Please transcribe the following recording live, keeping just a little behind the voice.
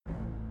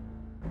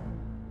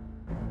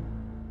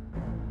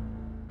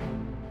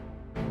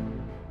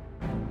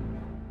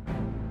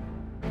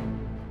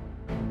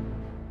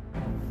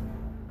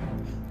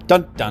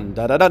Dun dun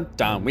dun dun dun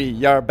dun.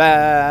 We are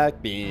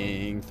back,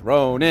 being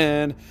thrown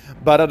in.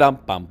 Ba-da-dum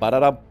bum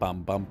ba-da-dum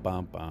bum bum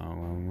bum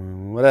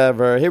bum.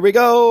 Whatever. Here we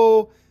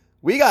go.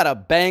 We got a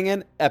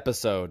banging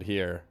episode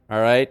here. All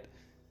right.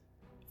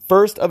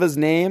 First of his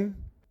name.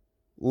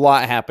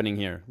 Lot happening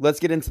here. Let's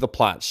get into the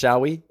plot,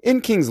 shall we? In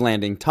King's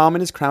Landing,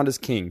 Tommen is crowned as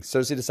king.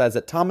 Cersei decides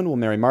that Tommen will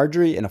marry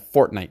Margaery in a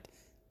fortnight.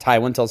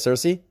 Tywin tells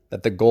Cersei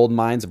that the gold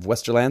mines of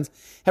Westerlands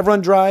have run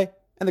dry,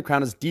 and the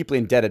crown is deeply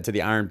indebted to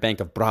the Iron Bank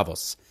of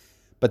Bravos.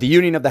 But the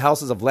union of the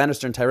houses of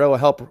Lannister and Tyrell will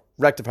help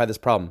rectify this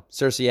problem.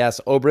 Cersei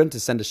asks Oberyn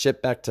to send a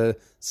ship back to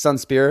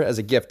Sunspear as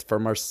a gift for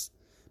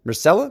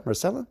Marcella?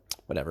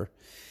 Whatever.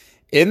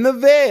 In the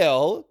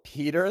Vale,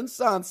 Peter and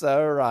Sansa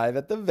arrive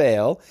at the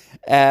Vale.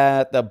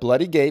 At the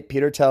Bloody Gate,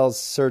 Peter tells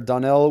Sir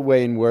Donnell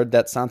Waynward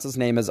that Sansa's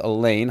name is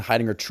Elaine,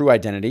 hiding her true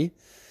identity.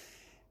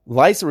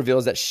 Lysa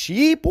reveals that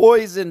she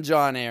poisoned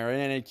Jon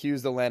Aren and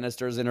accused the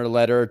Lannisters in her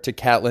letter to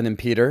Catelyn and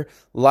Peter.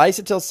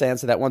 Lysa tells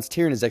Sansa that once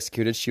Tyrion is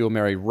executed, she will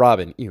marry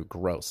Robin. Ew,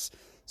 gross.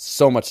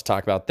 So much to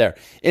talk about there.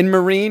 In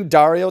Meereen,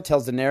 Dario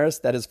tells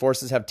Daenerys that his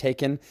forces have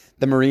taken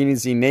the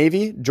Meereenese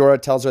navy. Jorah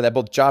tells her that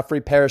both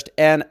Joffrey perished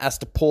and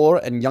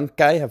Astapor and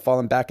Yunkai have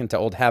fallen back into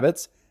old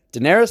habits.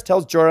 Daenerys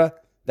tells Jorah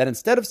that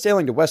instead of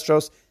sailing to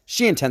Westeros,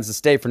 she intends to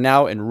stay for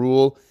now and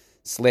rule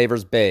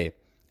Slaver's Bay.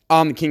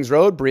 On the King's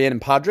Road, Brienne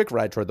and Podrick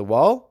ride toward the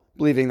wall,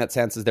 believing that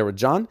Sansa's there with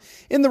Jon.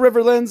 In the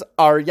Riverlands,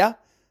 Arya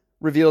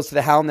reveals to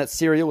the Hound that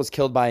Syria was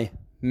killed by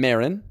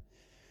Meryn.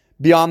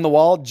 Beyond the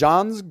wall,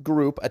 Jon's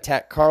group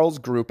attack Carl's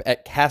group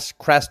at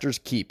Craster's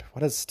Keep.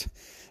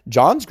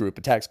 Jon's group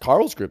attacks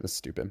Carl's group? That's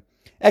stupid.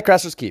 At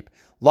Craster's Keep.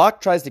 Locke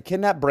tries to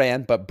kidnap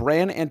Bran, but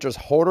Bran enters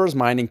Hodor's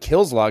mind and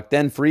kills Locke,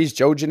 then frees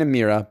Jojen and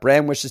Mira.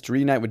 Bran wishes to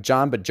reunite with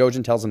Jon, but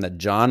Jojen tells him that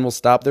Jon will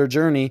stop their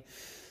journey.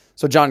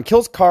 So Jon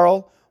kills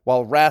Carl,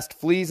 while Rast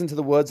flees into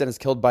the woods and is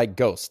killed by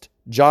Ghost.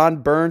 Jon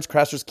burns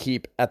Craster's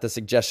Keep at the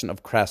suggestion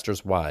of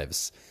Craster's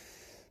wives.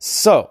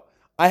 So,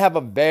 I have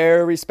a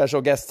very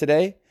special guest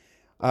today.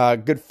 A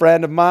good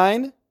friend of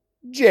mine,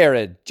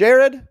 Jared.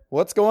 Jared,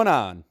 what's going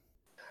on?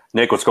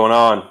 Nick, what's going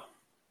on?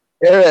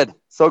 Jared,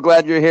 so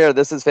glad you're here.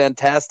 This is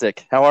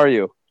fantastic. How are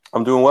you?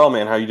 I'm doing well,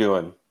 man. How you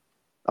doing?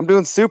 I'm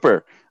doing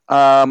super.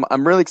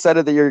 I'm really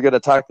excited that you're going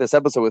to talk this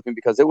episode with me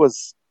because it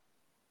was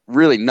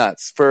really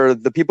nuts. For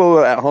the people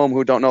at home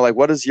who don't know, like,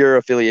 what is your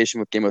affiliation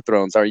with Game of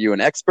Thrones? Are you an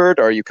expert?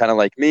 Or are you kind of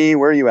like me?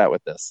 Where are you at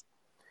with this?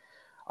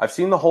 I've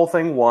seen the whole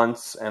thing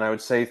once, and I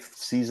would say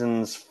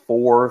seasons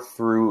 4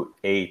 through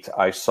 8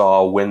 I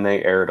saw when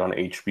they aired on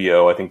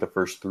HBO. I think the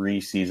first 3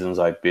 seasons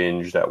I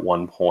binged at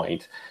one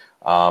point.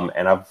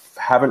 And I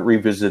haven't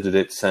revisited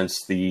it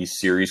since the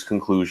series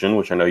conclusion,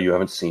 which I know you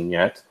haven't seen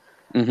yet.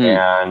 Mm-hmm.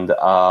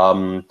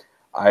 And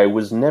I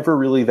was never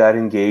really that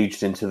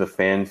engaged into the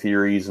fan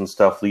theories and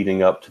stuff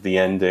leading up to the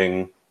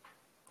ending.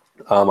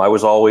 I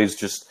was always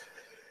just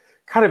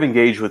kind of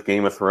engaged with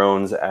Game of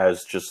Thrones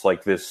as just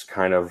like this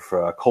kind of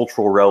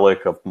cultural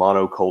relic of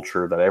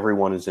monoculture that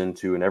everyone is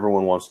into and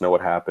everyone wants to know what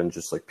happened.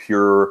 Just like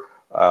pure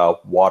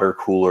water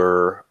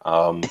cooler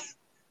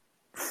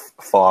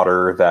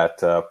fodder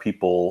that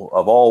people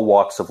of all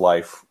walks of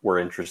life were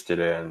interested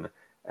in.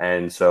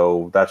 And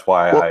so that's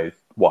why I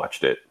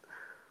watched it.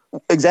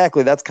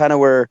 Exactly. That's kind of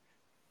where...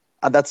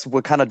 that's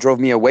what kind of drove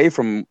me away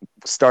from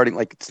starting,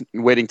 like,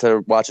 waiting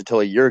to watch it till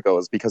a year ago,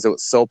 is because it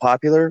was so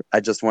popular. I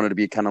just wanted to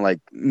be kind of like,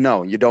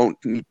 no, you don't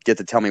get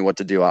to tell me what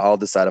to do. I'll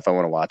decide if I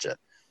want to watch it.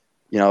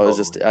 You know, it was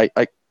just,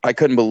 I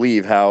couldn't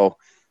believe how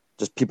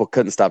just people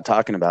couldn't stop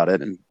talking about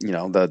it. And, you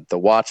know, the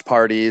watch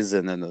parties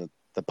and then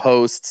the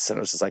posts. And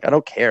it was just like, I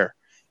don't care.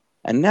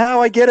 And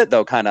now I get it,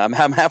 though, kind of.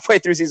 I'm halfway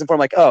through season 4. I'm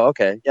like, oh,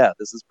 okay, yeah,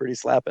 this is pretty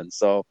slapping.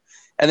 So,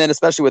 and then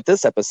especially with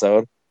this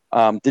episode,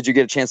 did you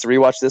get a chance to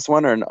rewatch this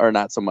one or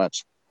not so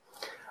much?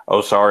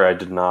 Oh, sorry, I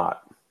did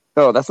not.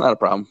 Oh, that's not a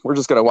problem. We're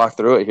just going to walk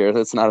through it here.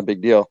 That's not a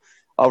big deal.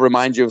 I'll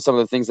remind you of some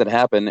of the things that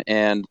happen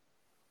and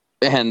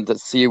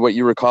see what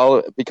you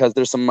recall, because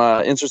there's some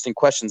interesting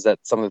questions that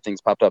some of the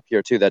things popped up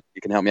here too that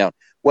you can help me out.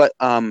 What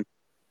I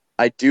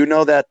do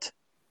know that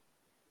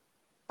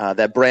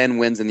Bran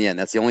wins in the end.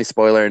 That's the only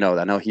spoiler I know.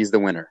 I know he's the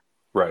winner.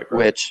 Right.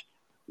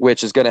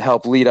 Which is going to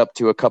help lead up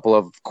to a couple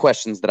of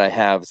questions that I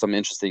have, some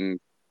interesting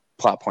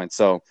plot points.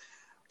 So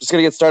just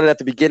going to get started at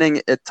the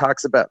beginning. It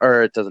talks about,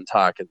 or it doesn't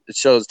talk. It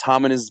shows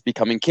Tommen is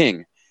becoming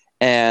king.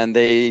 And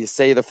they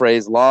say the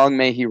phrase, long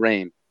may he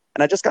reign.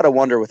 And I just got to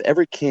wonder, with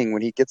every king,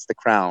 when he gets the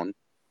crown,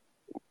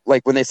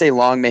 like when they say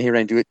long may he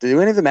reign, do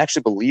any of them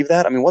actually believe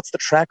that? I mean, what's the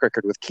track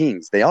record with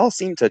kings? They all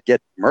seem to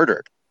get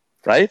murdered,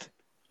 right?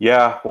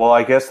 Yeah, well,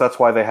 I guess that's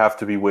why they have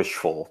to be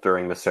wishful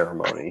during the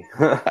ceremony.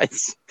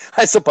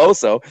 I suppose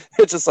so.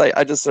 It's just like,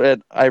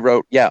 I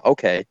wrote, yeah,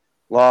 okay,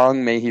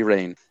 long may he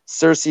reign.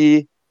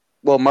 Cersei,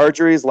 well,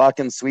 Marjorie's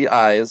locking sweet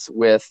eyes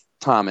with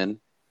Tommen.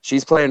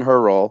 She's playing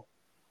her role.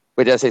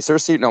 Wait, did I say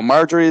Cersei? No,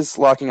 Marjorie's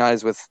locking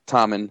eyes with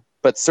Tommen,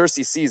 but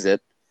Cersei sees it,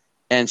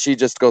 and she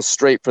just goes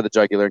straight for the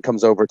jugular and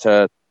comes over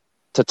to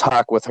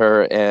talk with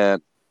her.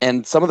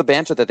 And some of the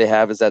banter that they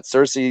have is that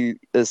Cersei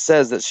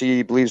says that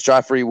she believes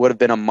Joffrey would have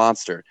been a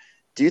monster.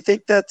 Do you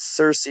think that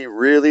Cersei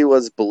really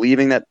was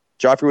believing that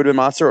Joffrey would have been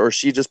a monster, or is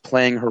she just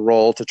playing her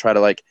role to try to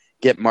like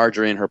get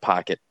Marjorie in her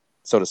pocket,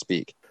 so to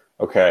speak?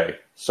 Okay,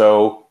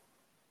 so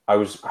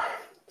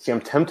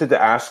I'm tempted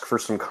to ask for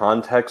some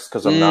context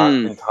because I'm not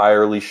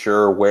entirely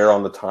sure where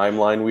on the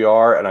timeline we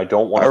are, and I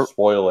don't want to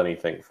spoil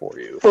anything for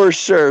you. For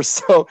sure.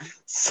 So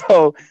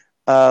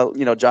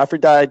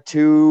Joffrey died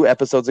 2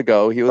 episodes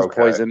ago. He was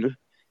poisoned.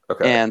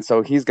 Okay. And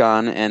so he's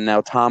gone, and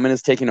now Tommen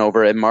is taking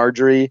over, and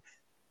Marjorie,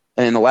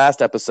 in the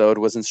last episode,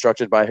 was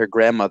instructed by her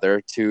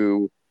grandmother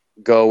to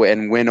go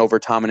and win over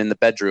Tommen in the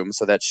bedroom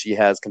so that she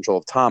has control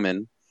of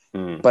Tommen.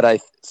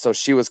 So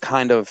she was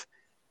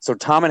so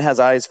Tommen has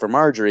eyes for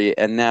Marjorie,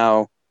 and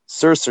now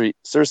Cerci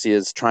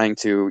is trying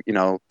to,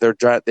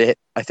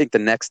 I think the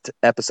next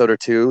episode or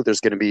 2, there's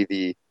going to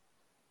be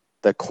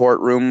the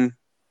courtroom.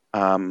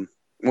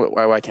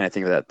 Why can't I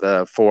think of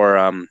that? For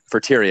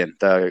Tyrion,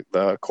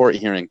 the court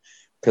hearing,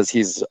 because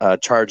he's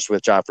charged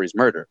with Joffrey's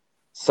murder.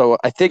 So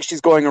I think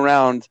she's going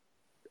around.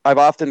 I've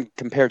often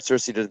compared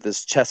Cerci to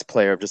this chess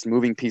player of just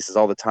moving pieces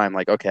all the time.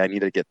 Like, okay, I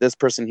need to get this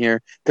person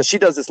here, because she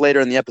does this later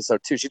in the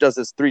episode too. She does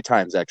this 3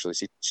 times actually.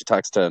 She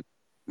talks to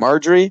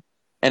Marjorie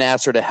and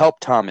asks her to help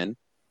Tommen,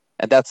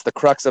 and that's the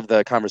crux of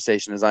the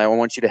conversation. Is I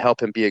want you to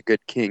help him be a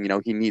good king.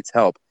 He needs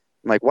help.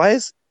 I'm like, why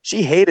is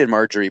she hated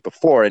Marjorie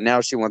before, and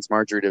now she wants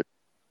Marjorie to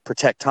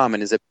protect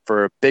Tommen? Is it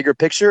for a bigger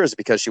picture? Is it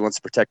because she wants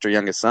to protect her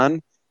youngest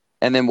son?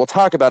 And then we'll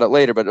talk about it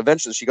later, but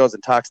eventually she goes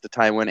and talks to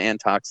Tywin and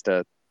talks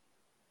to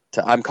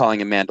I'm calling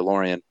him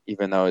Mandalorian,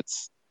 even though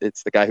it's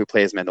the guy who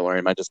plays Mandalorian.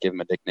 I might just give him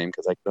a nickname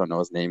because I don't know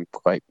his name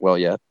quite well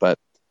yet. But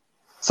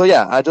so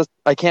yeah,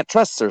 I can't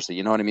trust Cerci.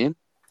 You know what I mean?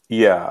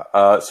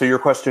 Yeah. So your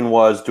question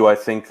was, do I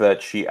think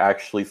that she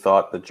actually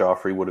thought that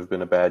Joffrey would have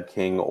been a bad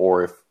king,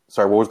 or if...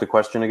 Sorry, what was the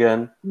question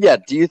again? Yeah,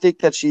 do you think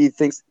that she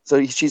thinks...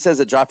 So she says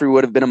that Joffrey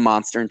would have been a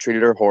monster and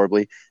treated her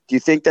horribly. Do you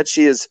think that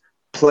she is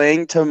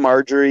playing to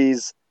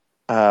Marjorie's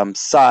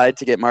side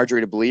to get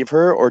Marjorie to believe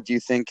her, or do you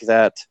think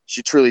that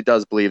she truly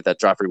does believe that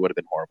Joffrey would have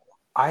been horrible?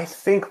 I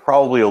think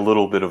probably a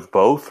little bit of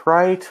both,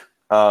 right?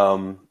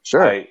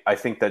 Sure. I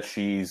think that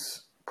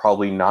she's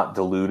probably not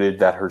deluded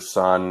that her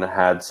son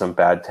had some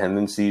bad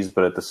tendencies,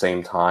 but at the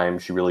same time,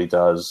 she really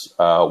does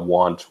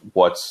want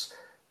what's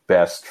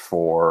best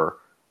for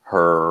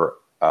her.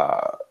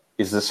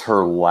 Is this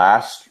her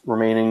last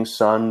remaining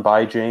son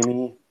by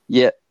Jaime?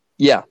 Yeah,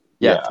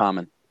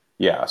 Tommen.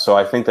 Yeah, so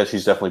I think that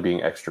she's definitely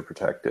being extra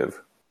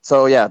protective.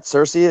 So yeah,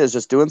 Cerci is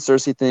just doing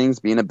Cerci things,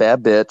 being a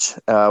bad bitch.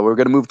 We're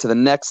going to move to the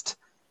next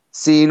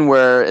scene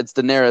where it's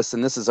Daenerys,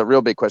 and this is a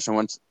real big question I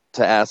want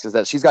to ask, is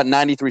that she's got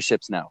 93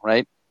 ships now,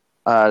 right?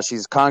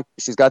 She's got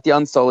the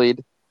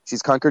Unsullied.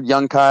 She's conquered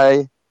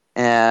Yunkai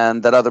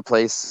and that other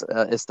place,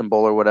 Istanbul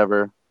or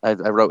whatever. I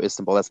wrote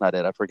Istanbul. That's not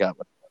it. I forgot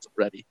what it was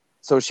already.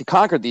 So she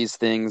conquered these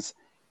things.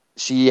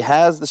 She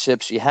has the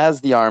ship. She has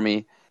the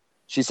army.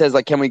 She says,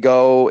 like, can we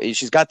go?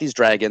 She's got these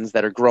dragons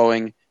that are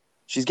growing.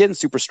 She's getting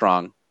super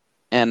strong.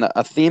 And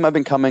a theme I've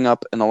been coming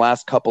up in the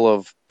last couple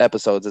of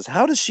episodes is,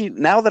 how does she,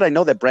 now that I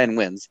know that Bran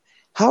wins,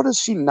 how does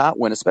she not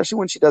win? Especially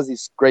when she does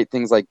these great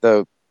things like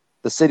the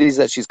cities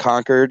that she's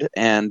conquered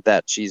and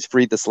that she's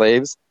freed the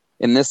slaves.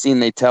 In this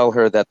scene, they tell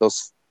her that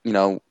those,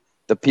 the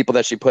people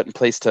that she put in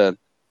place to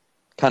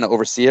kind of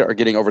oversee it are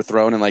getting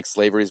overthrown and like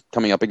slavery's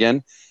coming up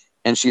again.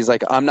 And she's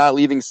like, I'm not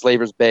leaving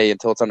Slaver's Bay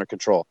until it's under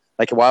control.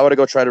 Like, why would I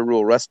go try to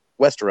rule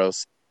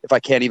Westeros if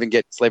I can't even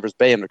get Slaver's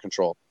Bay under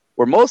control?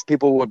 Where most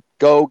people would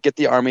go get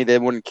the army, they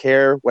wouldn't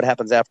care what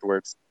happens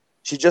afterwards.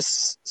 She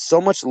just so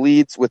much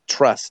leads with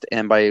trust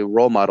and by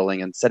role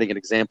modeling and setting an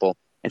example.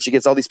 And she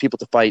gets all these people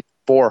to fight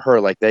for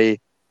her. Like the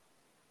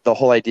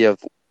whole idea of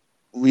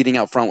leading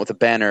out front with a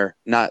banner,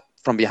 not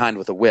from behind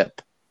with a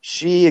whip.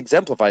 She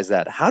exemplifies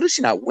that. How does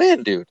she not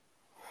win, dude?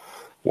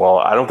 Well,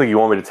 I don't think you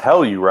want me to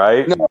tell you,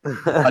 right? No,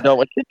 I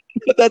don't.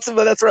 But that's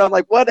where I'm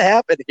like, what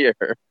happened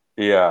here?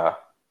 Yeah.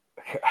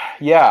 I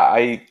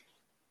don't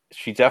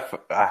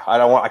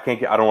want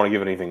to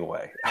give anything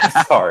away.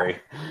 I'm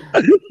sorry.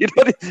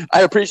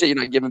 I appreciate you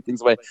not giving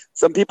things away.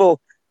 Some people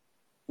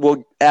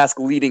will ask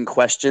leading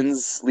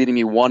questions, leading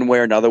me one way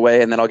or another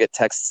way, and then I'll get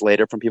texts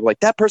later from people like,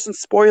 that person's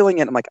spoiling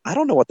it. I'm like, I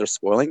don't know what they're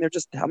spoiling. I'm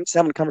just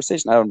having a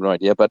conversation. I have no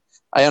idea, but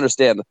I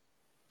understand.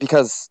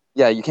 Because,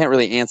 yeah, you can't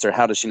really answer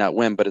how does she not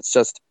win, but it's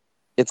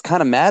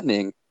kind of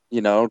maddening,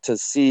 to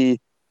see.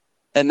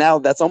 And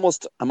now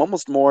I'm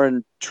almost more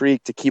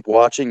intrigued to keep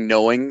watching,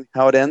 knowing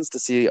how it ends, to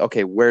see,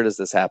 okay, where does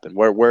this happen?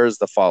 Where's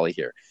the folly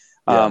here?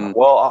 Yeah.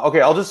 Well,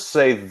 okay, I'll just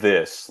say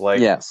this.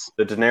 Yes.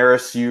 The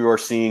Daenerys you are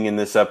seeing in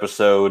this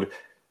episode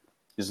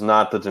is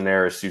not the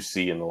Daenerys you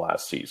see in the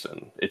last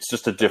season. It's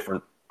just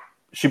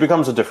she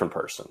becomes a different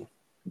person.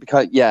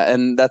 Because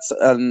and that's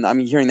I'm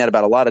hearing that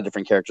about a lot of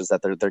different characters,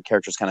 that their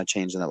characters kind of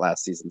changed in that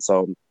last season.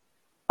 So,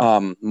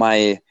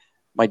 my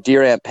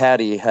dear Aunt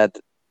Patty had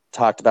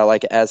talked about,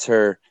 like, as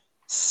her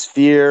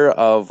sphere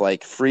of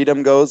like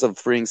freedom goes, of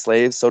freeing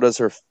slaves, so does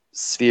her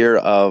sphere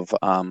of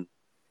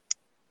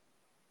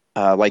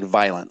like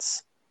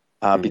violence,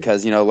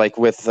 because like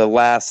with the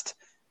last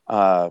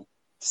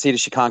city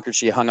she conquered,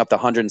 she hung up the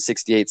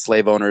 168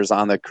 slave owners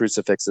on the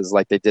crucifixes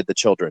like they did the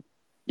children.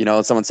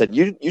 Someone said,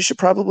 you should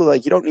probably,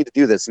 like, you don't need to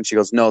do this. And she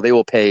goes, no, they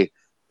will pay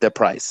the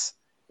price.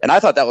 And I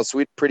thought that was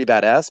sweet, pretty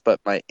badass. But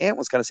my aunt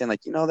was kind of saying,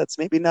 like, that's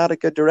maybe not a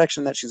good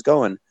direction that she's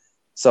going.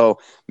 So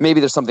maybe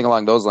there's something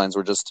along those lines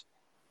where just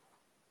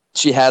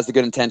she has the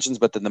good intentions,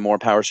 but then the more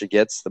power she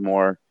gets, the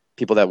more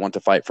people that want to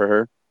fight for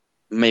her.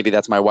 Maybe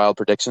that's my wild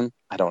prediction.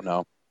 I don't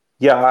know.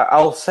 Yeah,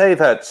 I'll say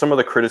that some of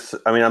the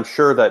criticism, I mean, I'm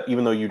sure that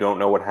even though you don't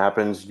know what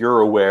happens, you're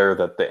aware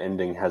that the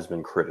ending has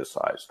been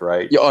criticized,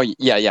 right? Oh,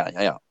 yeah.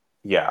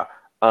 Yeah.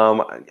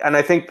 And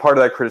I think part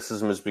of that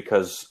criticism is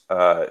because,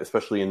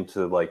 especially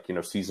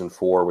into season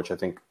 4, which I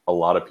think a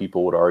lot of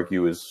people would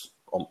argue is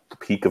the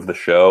peak of the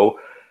show,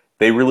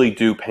 they really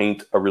do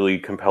paint a really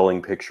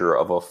compelling picture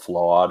of a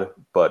flawed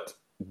but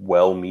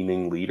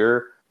well-meaning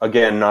leader.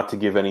 Again, not to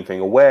give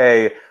anything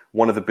away,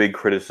 one of the big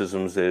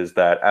criticisms is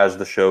that as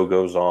the show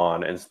goes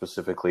on, and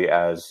specifically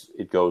as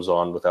it goes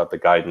on without the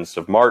guidance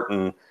of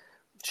Martin,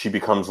 she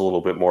becomes a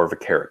little bit more of a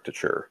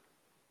caricature.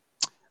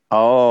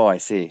 Oh, I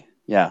see.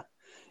 Yeah.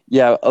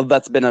 Yeah,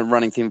 that's been a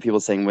running theme of people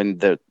saying when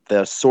the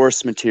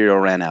source material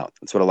ran out.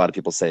 That's what a lot of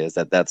people say, is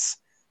that's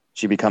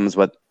she becomes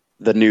what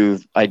the new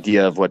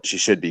idea of what she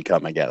should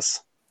become, I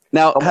guess.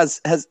 Now,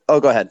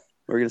 go ahead.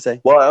 What were you going to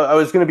say? Well, I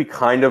was going to be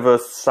kind of a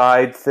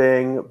side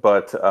thing,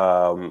 but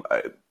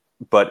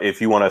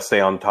if you want to stay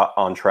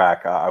on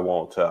track, I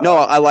won't. No,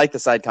 I like the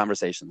side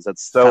conversations.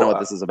 That's kind of what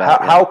this is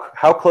about.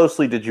 How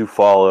closely did you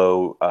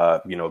follow,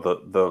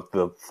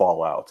 the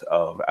fallout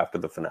of after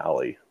the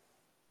finale?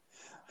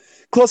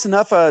 Close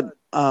enough.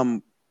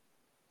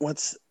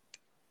 What's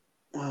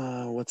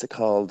it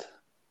called?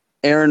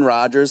 Aaron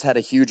Rodgers had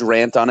a huge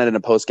rant on it in a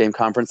post-game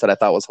conference that I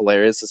thought was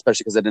hilarious,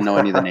 especially because I didn't know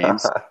any of the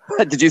names.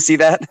 Did you see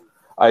that?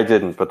 I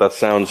didn't, but that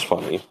sounds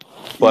funny.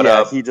 But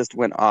yeah, he just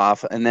went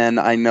off. And then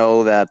I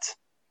know that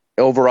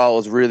overall it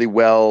was really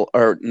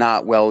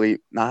not well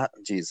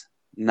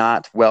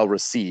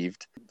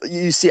received.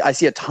 I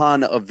see a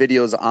ton of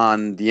videos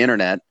on the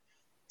internet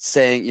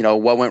saying,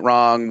 what went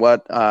wrong,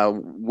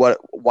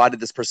 why did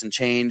this person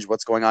change,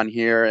 what's going on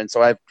here? And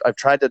so I've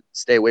tried to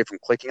stay away from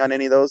clicking on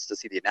any of those to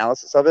see the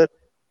analysis of it.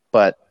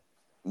 But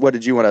what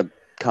did you want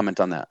to comment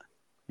on that?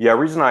 Yeah,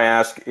 reason I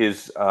ask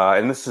is,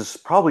 and this is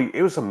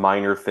it was a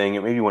minor thing.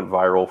 It maybe went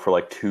viral for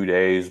like 2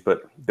 days,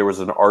 but there was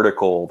an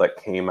article that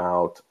came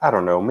out, I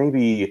don't know,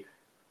 maybe,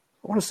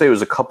 I want to say it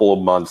was a couple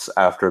of months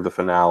after the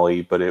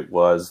finale, but it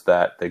was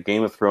that the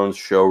Game of Thrones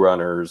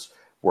showrunners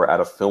were at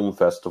a film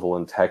festival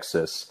in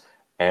Texas,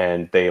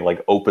 and they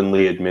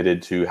openly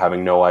admitted to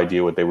having no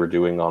idea what they were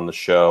doing on the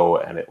show,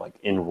 and it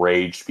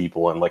enraged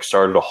people and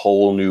started a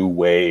whole new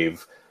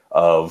wave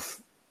of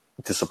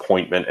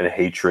disappointment and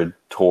hatred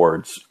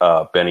towards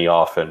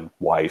Benioff and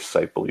Weiss,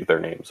 I believe their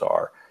names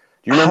are.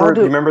 Do you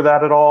remember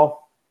that at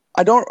all?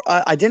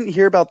 I didn't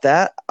hear about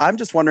that. I'm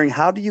just wondering,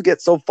 how do you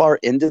get so far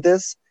into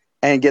this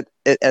and get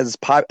it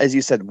as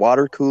you said,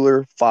 water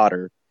cooler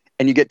fodder,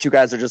 and you get two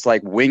guys that are just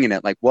winging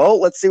it,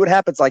 well, let's see what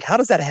happens. How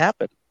does that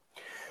happen?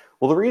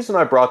 Well, the reason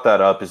I brought that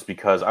up is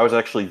because I was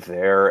actually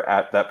there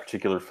at that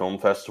particular film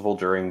festival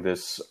during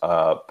this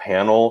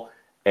panel.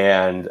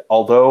 And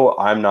although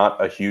I'm not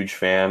a huge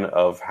fan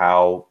of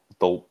how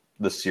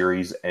the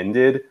series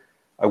ended,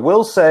 I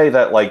will say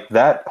that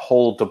that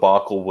whole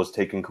debacle was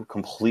taken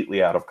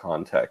completely out of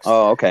context.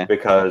 Oh, okay.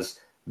 Because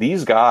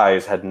these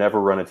guys had never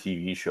run a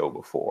TV show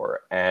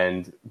before,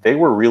 and they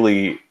were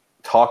really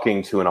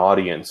talking to an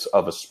audience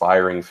of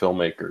aspiring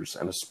filmmakers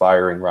and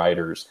aspiring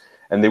writers.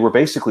 And they were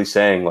basically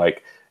saying,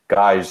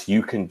 guys,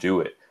 you can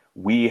do it.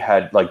 We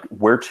had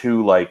we're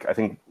two, I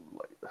think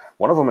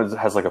one of them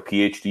has a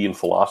PhD in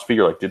philosophy,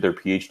 or did their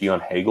PhD on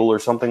Hegel or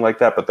something like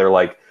that. But they're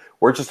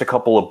we're just a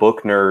couple of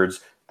book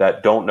nerds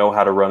that don't know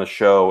how to run a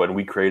show, and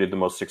we created the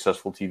most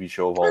successful TV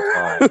show of all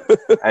time.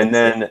 And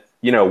then,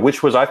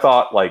 which was, I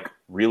thought,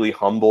 really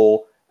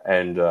humble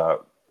and, a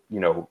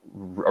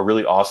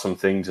really awesome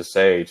thing to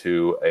say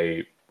to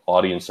a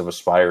audience of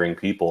aspiring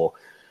people.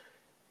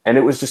 And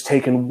it was just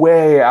taken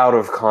way out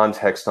of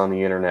context on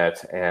the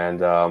internet.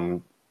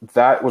 And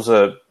that was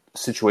a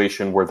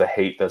situation where the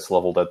hate that's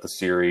leveled at the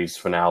series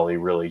finale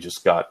really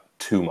just got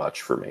too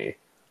much for me.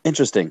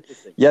 Interesting.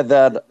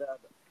 Yeah,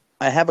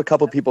 I have a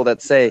couple people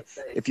that say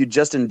if you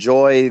just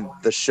enjoy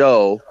the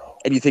show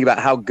and you think about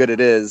how good it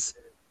is,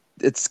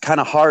 it's kind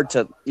of hard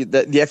to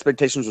the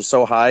expectations were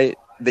so high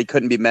they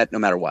couldn't be met no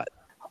matter what.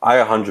 I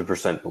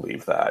 100%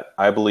 believe that.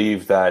 I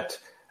believe that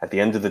at the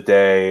end of the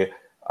day,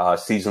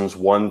 seasons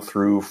 1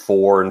 through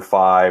 4 and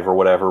 5 or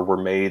whatever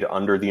were made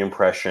under the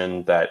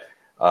impression that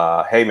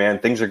hey man,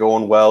 things are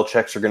going well.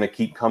 Checks are going to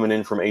keep coming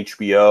in from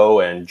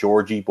HBO, and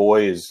Georgie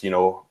Boy is,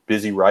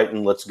 busy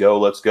writing. Let's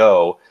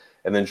go.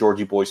 And then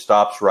Georgie Boy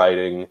stops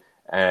writing,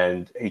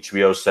 and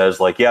HBO says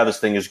yeah, this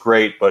thing is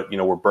great, but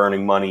we're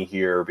burning money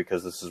here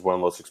because this is one of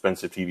the most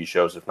expensive TV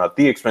shows, if not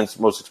the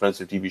most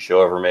expensive TV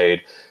show ever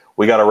made.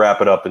 We got to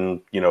wrap it up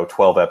in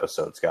 12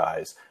 episodes,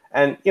 guys.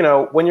 And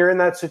when you're in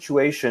that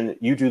situation,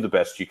 you do the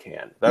best you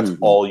can. That's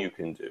all you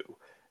can do.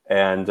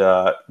 And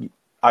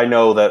I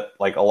know that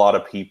a lot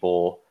of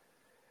people,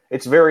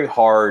 it's very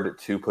hard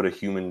to put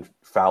a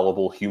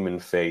fallible human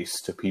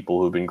face to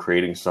people who've been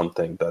creating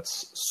something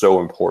that's so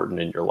important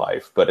in your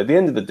life. But at the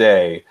end of the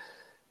day,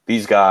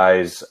 these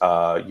guys,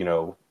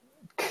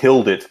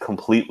 killed it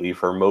completely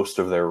for most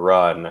of their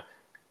run.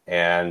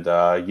 And,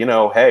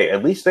 hey,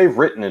 at least they've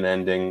written an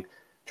ending.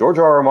 George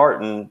R.R.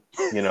 Martin,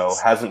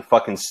 hasn't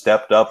fucking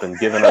stepped up and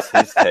given us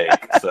his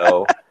take.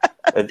 So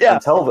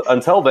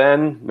until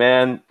then,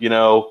 man,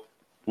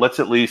 let's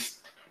at least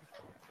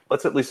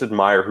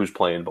admire who's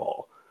playing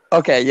ball.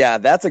 Okay, yeah,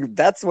 that's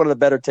one of the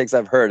better takes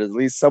I've heard. At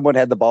least someone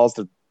had the balls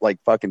to like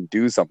fucking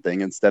do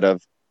something instead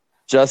of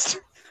just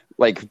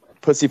like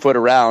pussyfoot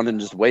around and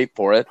just wait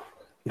for it.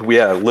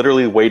 Yeah,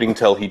 literally waiting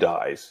till he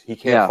dies. He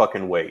can't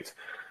fucking wait.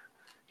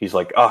 He's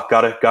like,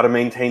 gotta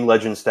maintain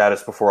legend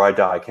status before I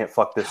die. I can't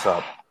fuck this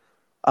up.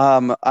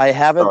 I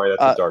haven't. Sorry,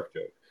 that's a dark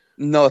joke.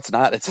 No, it's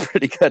not. It's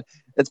pretty good.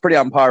 It's pretty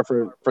on par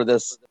for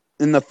this.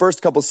 In the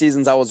first couple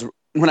seasons,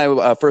 when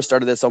I first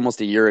started this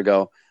almost a year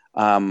ago,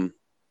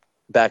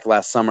 back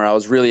last summer, I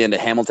was really into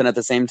Hamilton at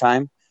the same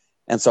time.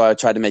 And so I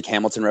tried to make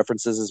Hamilton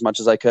references as much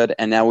as I could.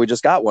 And now we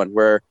just got one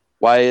where,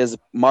 why is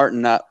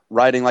Martin not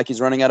writing like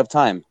he's running out of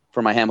time?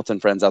 For my Hamilton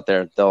friends out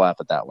there, they'll laugh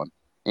at that one.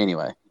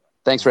 Anyway,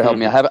 thanks for helping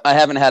me. I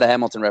haven't had a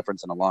Hamilton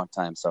reference in a long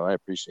time, so I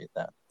appreciate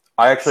that.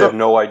 I actually have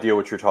no idea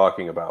what you're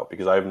talking about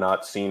because I have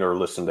not seen or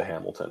listened to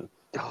Hamilton.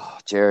 Oh,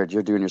 Jared,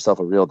 you're doing yourself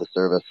a real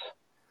disservice.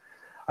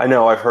 I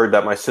know. I've heard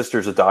that my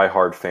sister's a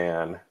diehard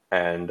fan,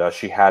 and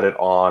she had it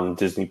on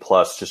Disney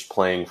Plus just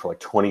playing for like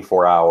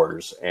 24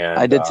 hours. And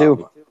I did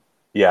too.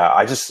 Yeah,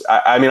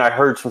 I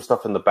heard some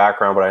stuff in the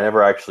background, but I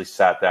never actually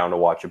sat down to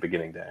watch it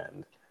beginning to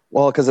end.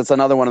 Well, because it's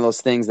another one of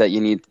those things that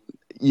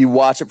you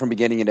watch it from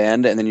beginning to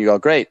end, and then you go,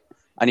 great,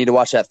 I need to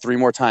watch that 3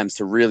 more times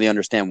to really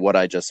understand what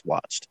I just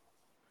watched.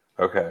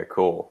 Okay,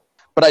 cool.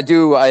 But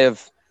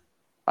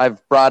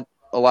I've brought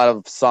a lot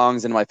of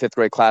songs into my 5th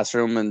grade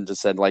classroom and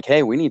just said like,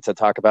 hey, we need to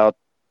talk about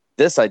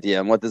this idea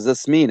and what does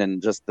this mean?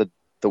 And just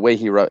the way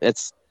he wrote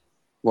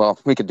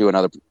we could do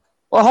another.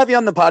 Well, I'll have you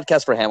on the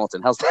podcast for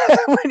Hamilton. How's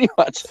that when you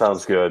watch?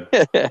 Sounds good.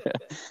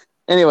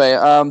 Anyway,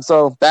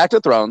 so back to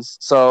Thrones.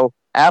 So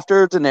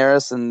after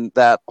Daenerys and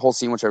that whole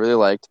scene, which I really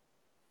liked,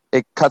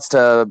 it cuts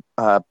to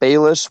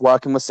Baelish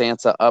walking with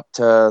Sansa up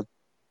to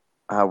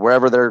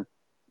wherever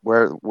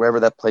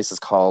that place is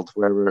called,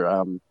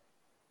 wherever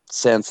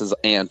Sansa's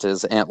aunt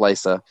is, Aunt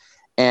Lysa.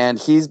 And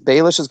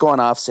Baelish is going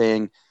off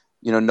saying,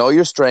 know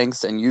your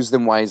strengths and use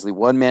them wisely.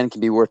 One man can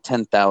be worth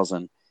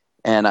 10,000.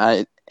 And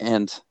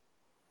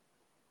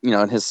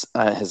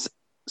his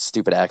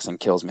stupid accent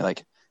kills me.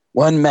 Like,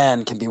 one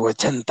man can be worth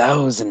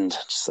 10,000.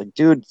 Just like,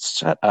 dude,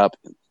 shut up.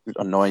 It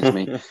annoys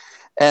me.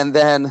 And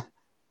then,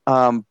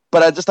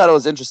 but I just thought it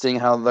was interesting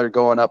how they're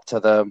going up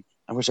to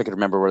I wish I could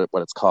remember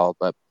what it's called,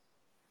 but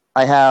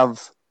I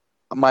have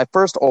my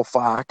first oh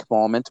fuck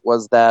moment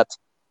was that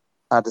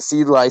to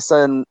see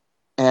Lysa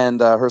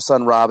and her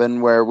son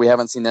Robin, where we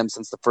haven't seen them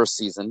since the first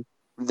season.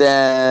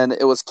 Then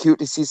it was cute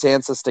to see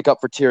Sansa stick up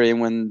for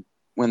Tyrion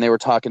when they were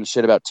talking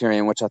shit about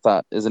Tyrion, which I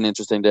thought is an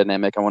interesting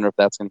dynamic. I wonder if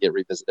that's going to get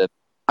revisited.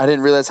 I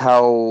didn't realize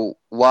how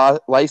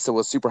Lysa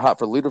was super hot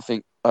for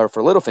Littlefinger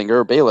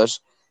or Baelish.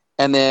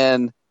 And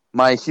then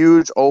my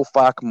huge oh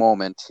fuck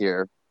moment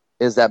here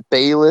is that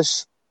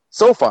Baelish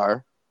so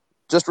far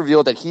just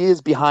revealed that he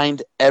is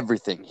behind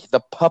everything. The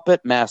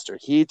puppet master.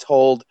 He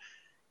told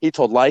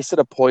Lysa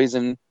to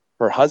poison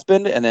her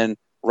husband and then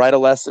write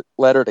a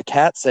letter to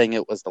Cat saying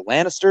it was the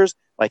Lannisters.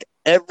 Like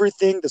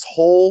everything, this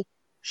whole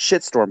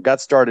shitstorm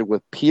got started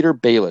with Peter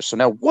Baelish. So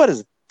now what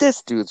is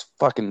this dude's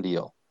fucking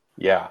deal?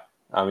 Yeah.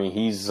 I mean,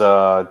 he's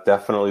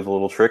definitely the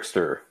little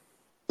trickster.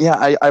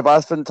 Yeah, I've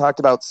often talked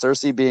about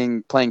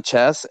Cersei playing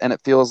chess, and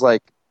it feels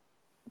like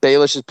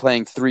Baelish is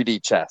playing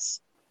 3D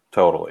chess.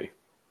 Totally.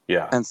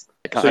 Yeah. And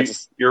so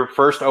your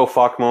first oh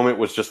fuck moment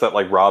was just that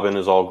like Robin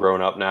is all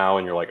grown up now,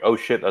 and you're like, oh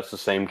shit, that's the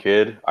same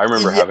kid. I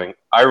remember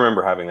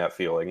having that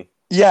feeling.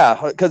 Yeah,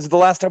 because the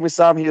last time we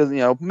saw him, he was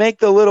make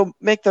the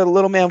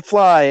little man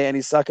fly, and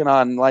he's sucking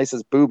on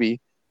Lysa's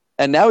boobie,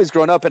 and now he's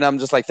grown up, and I'm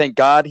just like, thank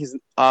God he's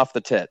off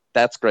the tit.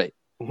 That's great.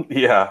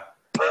 Yeah.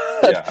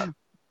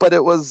 But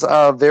it was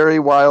very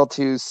wild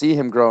to see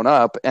him grown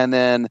up, and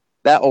then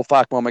that oh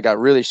fuck moment got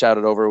really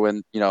shouted over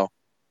when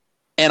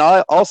And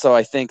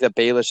I think that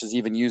Baelish is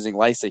even using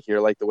Lysa here,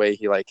 like the way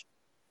he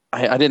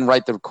I didn't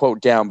write the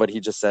quote down, but he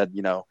just said,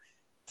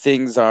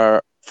 things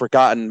are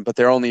forgotten, but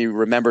they're only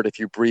remembered if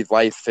you breathe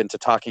life into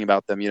talking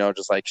about them.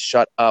 Just like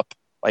shut up,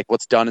 like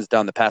what's done is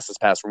done. The past is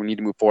past. We need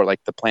to move forward.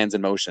 Like the plan's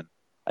in motion.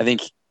 I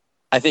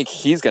think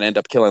he's going to end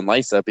up killing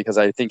Lysa because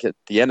I think at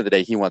the end of the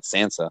day he wants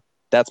Sansa.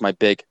 That's my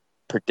big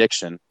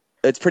prediction.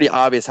 It's pretty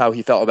obvious how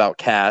he felt about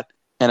Cat,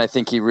 and I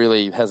think he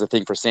really has a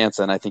thing for Sansa,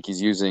 and I think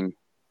he's using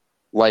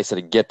Lysa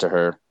to get to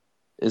her.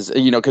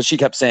 Because she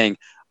kept saying,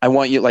 I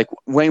want you, like,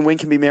 when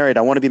can we be married?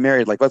 I want to be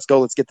married. Like, let's go,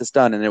 let's get this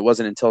done. And it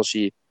wasn't until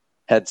she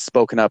had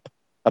spoken up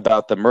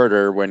about the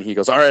murder when he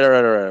goes, all right,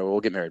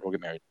 we'll get married.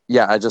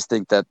 Yeah, I just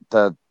think that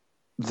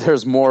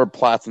there's more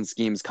plots and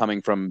schemes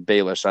coming from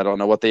Baelish. I don't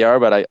know what they are,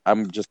 but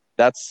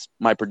that's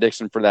my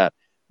prediction for that.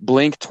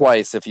 Blink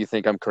twice if you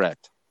think I'm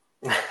correct.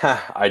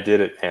 I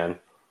did it, man.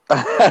 All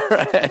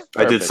right, I did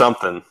perfect.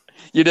 something.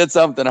 You did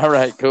something. All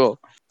right, cool.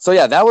 So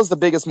yeah, that was the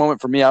biggest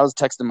moment for me. I was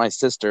texting my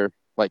sister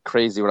like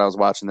crazy when I was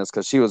watching this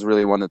because she was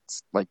really one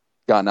that's like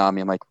gotten on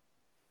me. I'm like,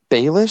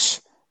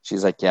 Baelish?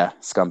 She's like, yeah,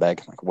 scumbag.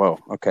 I'm like, whoa,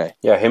 okay.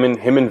 Yeah, him and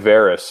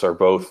Varys are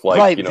both like,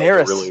 Right, you know, the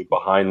Varys. really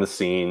behind the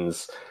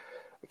scenes,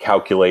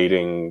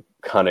 calculating,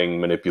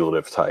 cunning,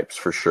 manipulative types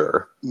for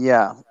sure.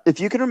 Yeah. If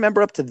you can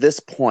remember up to this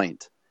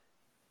point,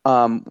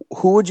 who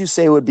would you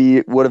say would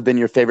have been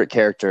your favorite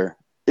character?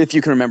 If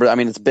you can remember, I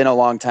mean, it's been a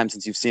long time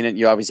since you've seen it.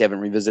 You obviously haven't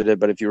revisited,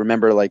 but if you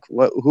remember, like,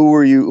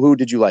 who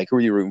did you like? Who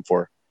were you rooting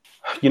for?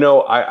 You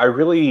know, I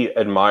really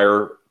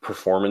admire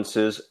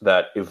performances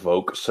that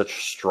evoke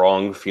such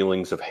strong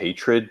feelings of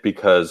hatred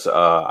because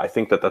I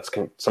think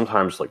that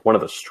sometimes like one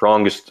of the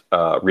strongest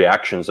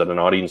reactions that an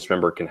audience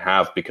member can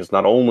have because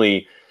not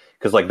only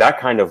because like that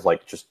kind of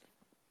like just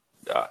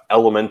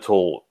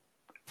elemental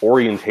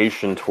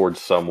orientation towards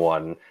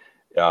someone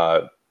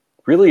uh,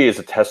 really is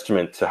a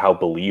testament to how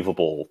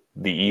believable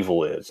the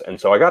evil is. And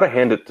so I got to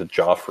hand it to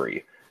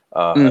Joffrey.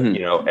 Mm-hmm.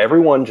 You know,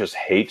 everyone just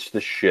hates the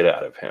shit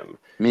out of him.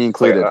 Me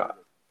It's like, included.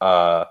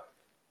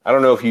 I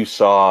don't know if you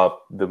saw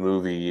the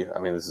movie. I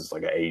mean, this is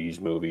like an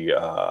 '80s movie,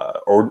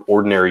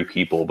 Ordinary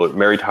People. But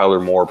Mary Tyler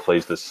Moore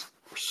plays this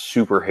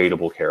super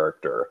hateable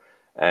character,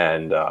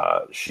 and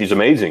she's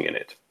amazing in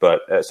it.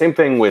 But same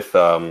thing with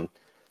I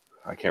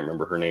can't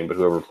remember her name, but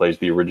whoever plays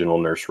the original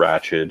Nurse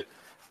Ratched.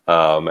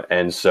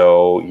 And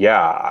so,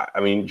 yeah, I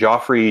mean,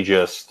 Joffrey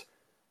just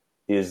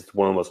is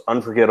one of the most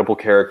unforgettable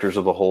characters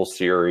of the whole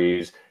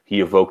series.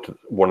 He evoked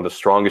one of the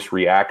strongest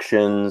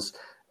reactions.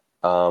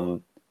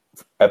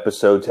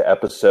 Episode to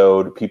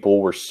episode, people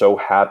were so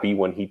happy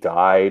when he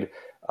died.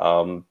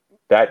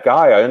 That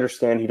guy, I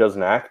understand he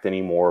doesn't act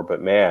anymore,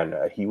 but man,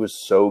 he was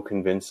so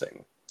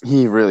convincing.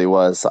 He really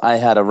was. I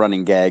had a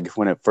running gag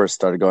when it first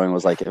started going.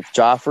 Was like, if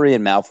Joffrey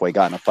and Malfoy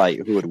got in a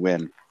fight, who would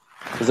win?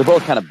 Because they're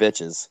both kind of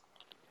bitches.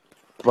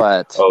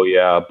 But Oh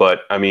yeah,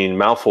 but I mean,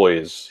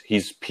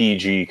 he's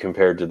PG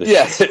compared to the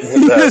yes, shit.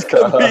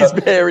 he's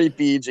very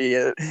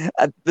PG.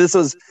 This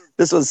was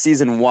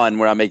season 1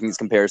 where I'm making these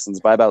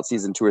comparisons. By about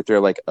season 2 or 3,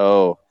 I'm like,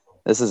 oh,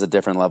 this is a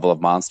different level of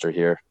monster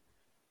here.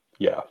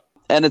 Yeah.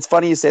 And it's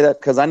funny you say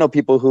that because I know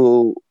people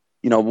who,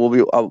 you know,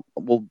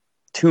 will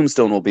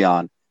Tombstone will be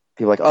on.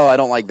 People are like, oh, I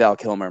don't like Val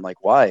Kilmer. I'm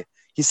like, why?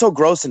 He's so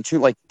gross and too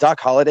like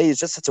Doc Holliday is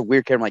just such a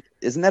weird character. I'm like,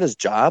 isn't that his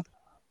job?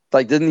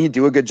 Like, didn't he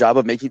do a good job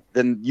of making?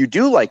 Then you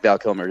do like Val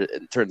Kilmer.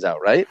 It turns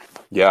out, right?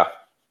 Yeah.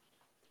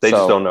 They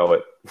just don't know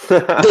it.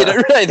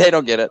 They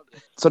don't get it.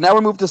 So now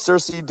we move to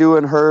Cersei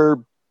doing her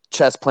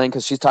chess playing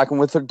because she's talking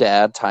with her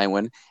dad,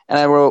 Tywin. And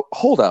I wrote,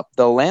 hold up,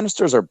 the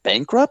Lannisters are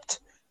bankrupt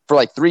for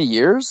like 3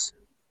 years.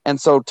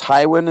 And so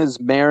Tywin is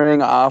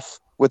marrying off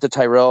with the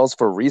Tyrells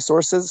for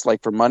resources,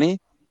 like for money.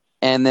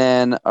 And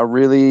then a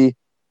really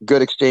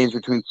good exchange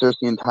between Cersei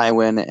and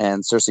Tywin,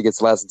 and Cersei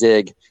gets last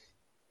dig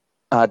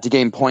to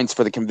gain points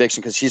for the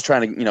conviction because she's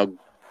trying to, you know,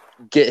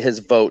 get his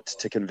vote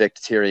to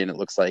convict Tyrion, it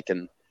looks like.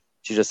 And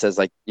she just says,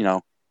 like, you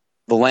know,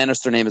 the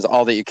Lannister name is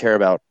all that you care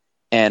about.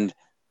 And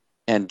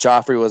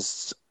Joffrey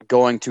was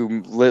going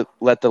to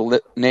let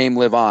the name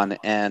live on,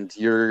 and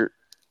you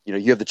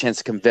have the chance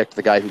to convict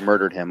the guy who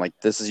murdered him. Like,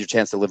 this is your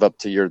chance to live up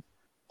to your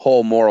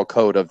whole moral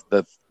code of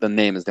the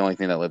name is the only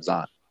thing that lives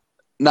on.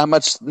 Not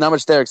much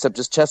there except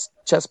just chess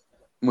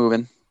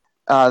moving.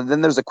 Then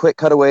there's a quick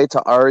cutaway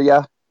to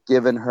Arya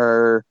giving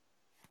her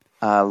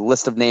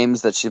list of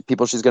names that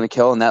people she's going to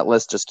kill, and that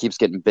list just keeps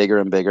getting bigger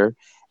and bigger.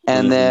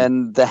 And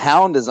then the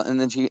Hound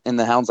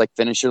the Hound's like,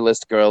 finish your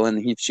list, girl,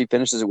 and she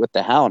finishes it with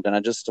the Hound, and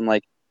I'm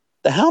like,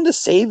 the Hound has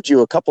saved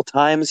you a couple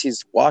times.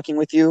 He's walking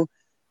with you.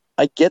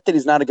 I get that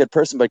he's not a good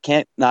person, but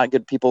can't not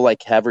good people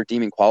like have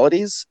redeeming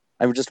qualities?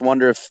 I would just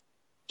wonder if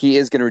he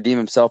is going to redeem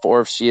himself,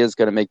 or if she is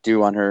going to make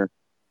do on her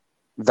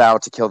vow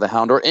to kill the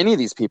Hound, or any of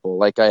these people.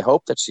 Like, I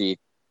hope that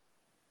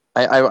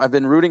I've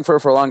been rooting for her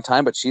for a long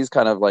time, but she's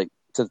kind of like,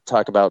 to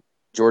talk about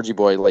Georgie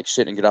boy, like,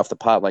 shit and get off the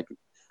pot. Like,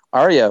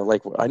 Arya,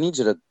 like, I need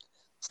you to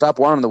stop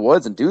wandering in the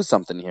woods and do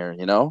something here,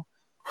 you know?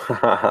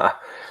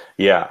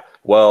 Yeah.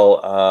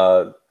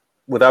 Well,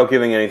 without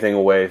giving anything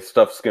away,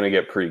 stuff's going to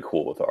get pretty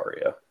cool with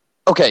Arya.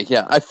 Okay,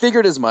 yeah, I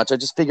figured as much. I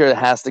just figured it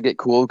has to get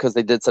cool because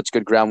they did such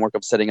good groundwork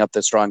of setting up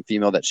the strong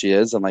female that she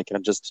is.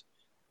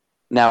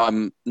 Now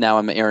I'm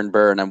Aaron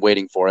Burr and I'm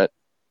waiting for it.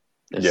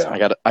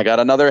 Yeah. I got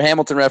another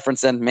Hamilton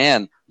reference, and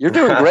man, you're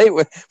doing great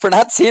for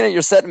not seeing it.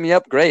 You're setting me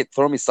up great.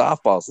 Throw me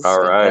softballs. This is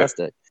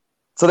fantastic.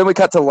 So then we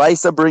cut to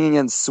Lysa bringing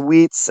in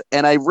sweets,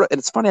 and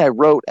it's funny. I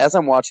wrote as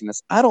I'm watching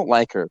this, I don't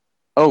like her.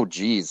 Oh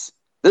geez,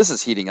 this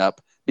is heating up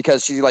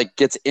because she like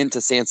gets into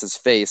Sansa's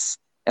face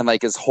and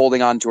like is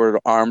holding on to her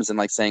arms and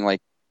like saying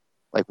like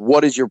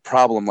what is your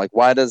problem? Like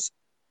why does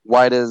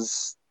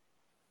Baelish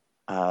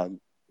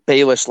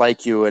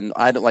like you, and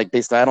I don't like,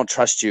 basically I don't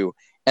trust you.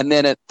 And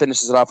then it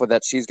finishes it off with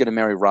that she's going to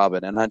marry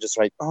Robin. And I'm just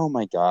like, oh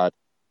my God.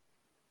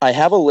 I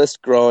have a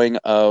list growing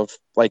of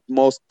like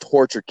most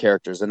tortured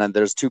characters. And then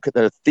there's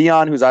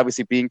Theon, who's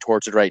obviously being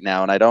tortured right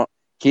now. And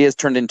he has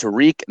turned into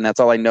Reek, and that's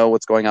all I know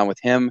what's going on with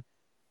him.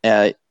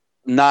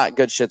 not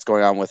good shit's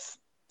going on with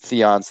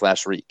Theon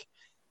 / Reek.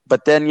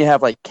 But then you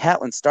have like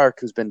Catelyn Stark,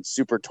 who's been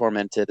super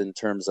tormented in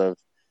terms of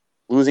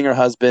losing her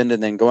husband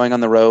and then going on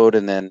the road.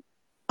 And then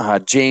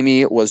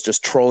Jaime was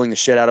just trolling the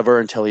shit out of her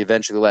until he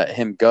eventually let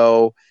him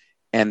go.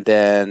 And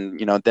then,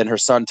 then her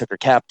son took her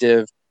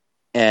captive.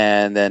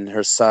 And then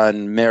her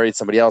son married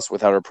somebody else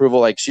without her approval.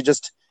 Like she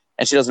doesn't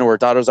know where her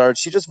daughters are.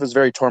 She just was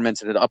very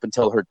tormented up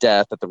until her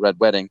death at the Red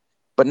Wedding.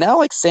 But now,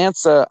 like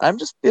Sansa, I'm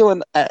just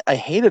feeling I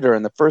hated her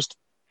in the first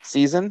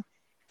season.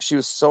 She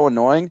was so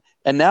annoying.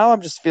 And now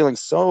I'm just feeling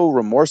so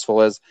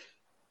remorseful as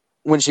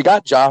when she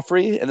got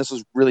Joffrey, and this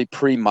was really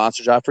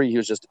pre-Monster Joffrey, he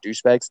was just a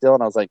douchebag still.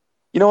 And I was like,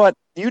 you know what?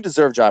 You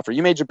deserve Joffrey.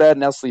 You made your bed,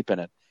 now sleep in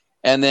it.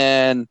 And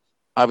then,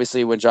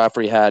 obviously, when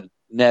Joffrey had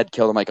Ned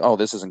killed, I'm like, oh,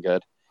 this isn't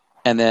good.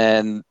 And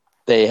then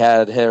they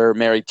had her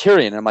marry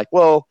Tyrion. And I'm like,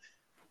 well,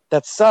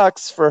 that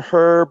sucks for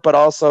her, but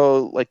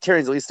also, like,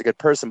 Tyrion's at least a good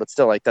person, but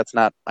still, like, that's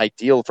not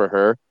ideal for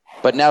her.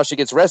 But now she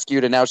gets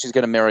rescued, and now she's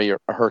going to marry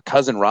her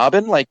cousin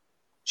Robin. Like,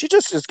 she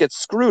just gets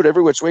screwed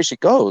every which way she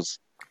goes.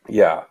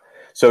 Yeah.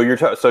 So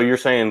you're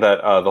saying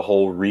that the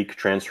whole Reek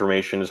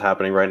transformation is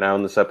happening right now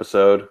in this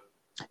episode?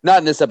 Not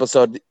in this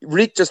episode.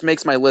 Reek just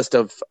makes my list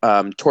of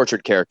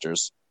tortured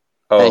characters.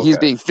 Oh, okay. He's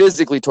being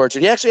physically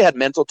tortured. He actually had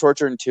mental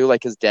torture in too,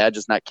 like his dad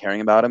just not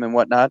caring about him and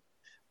whatnot.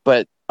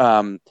 But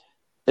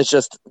it's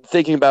just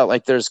thinking about,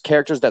 like, there's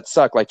characters that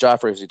suck, like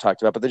Joffrey, as you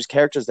talked about, but there's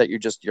characters that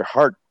your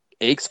heart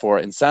aches for.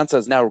 And Sansa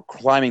is now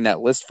climbing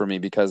that list for me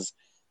because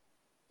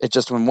it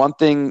just, when one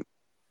thing,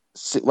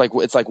 like,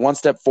 it's like one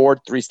step forward,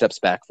 3 steps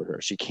back for her.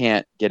 She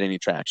can't get any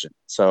traction.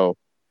 So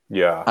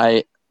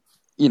yeah,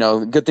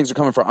 good things are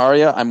coming for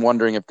Arya. I'm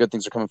wondering if good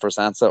things are coming for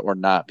Sansa or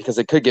not, because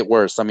it could get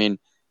worse. I mean,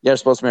 yeah, you're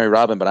supposed to marry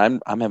Robin, but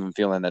I'm having a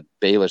feeling that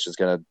Baelish is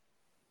going to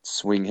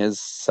swing his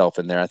self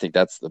in there. I think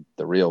that's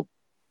the real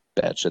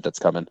bad shit that's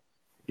coming.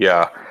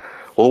 Yeah.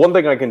 Well, one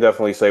thing I can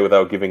definitely say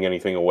without giving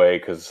anything away,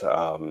 because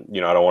I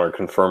don't want to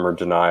confirm or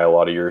deny a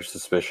lot of your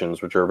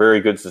suspicions, which are very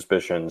good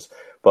suspicions.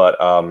 But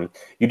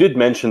you did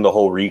mention the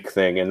whole Reek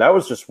thing, and that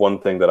was just one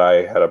thing that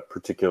I had a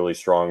particularly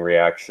strong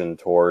reaction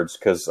towards.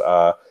 Because,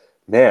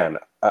 man,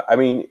 I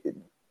mean,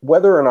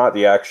 whether or not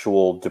the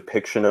actual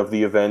depiction of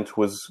the event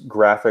was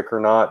graphic or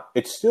not,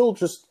 it's still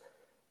just,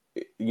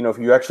 if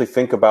you actually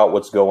think about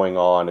what's going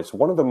on, it's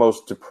one of the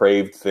most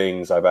depraved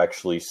things I've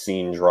actually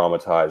seen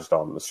dramatized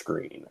on the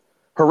screen.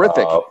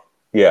 Horrific.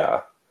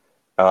 Yeah.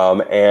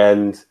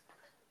 And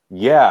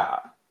yeah,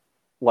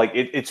 like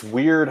it's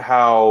weird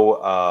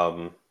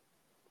how,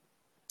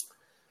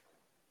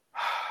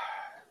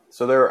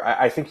 so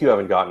I think you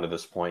haven't gotten to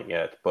this point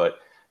yet, but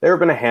there have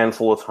been a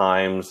handful of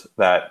times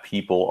that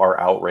people are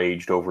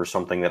outraged over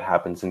something that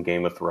happens in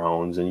Game of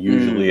Thrones, and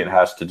usually it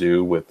has to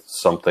do with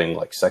something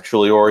like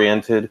sexually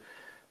oriented.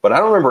 But I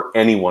don't remember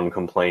anyone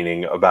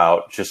complaining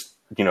about just,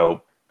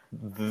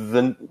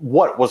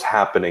 what was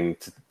happening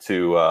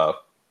to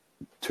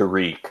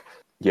Reek.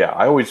 Yeah,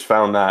 I always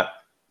found that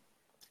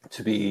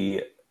to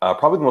be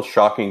probably the most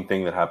shocking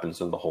thing that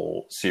happens in the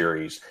whole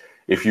series,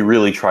 if you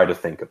really try to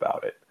think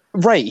about it.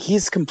 Right.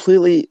 He's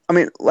completely, I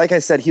mean, like I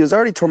said, he was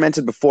already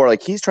tormented before.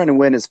 Like, he's trying to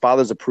win his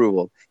father's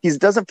approval. He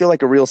doesn't feel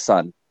like a real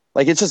son.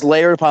 Like, it's just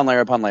layer upon layer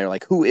upon layer.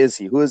 Like, who is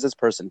he? Who is this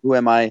person? Who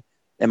am I?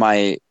 Am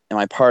I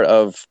part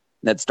of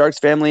Ned Stark's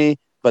family?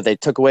 But they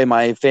took away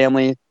my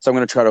family, so I'm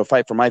going to try to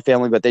fight for my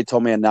family. But they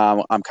told me, and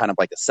now I'm kind of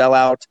like a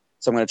sellout.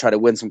 So I'm going to try to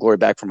win some glory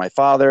back for my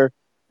father.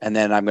 And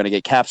then I'm going to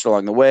get captured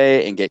along the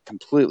way and get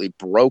completely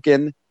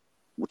broken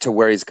to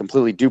where he's a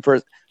completely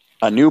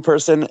a new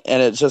person.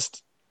 And it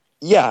just,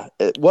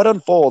 what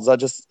unfolds, it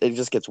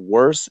just gets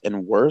worse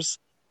and worse.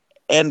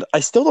 And I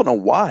still don't know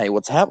why.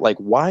 What's happened? Like,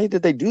 why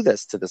did they do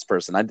this to this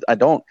person? I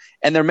don't.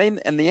 And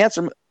the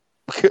answer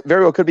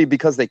very well could be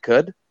because they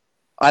could.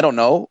 I don't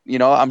know.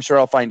 I'm sure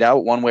I'll find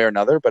out one way or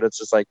another. But it's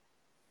just like,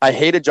 I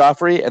hated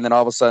Joffrey, and then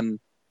all of a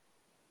sudden,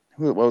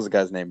 what was the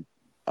guy's name?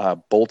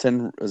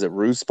 Bolton, was it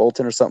Roose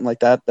Bolton or something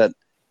like that?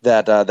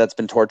 That's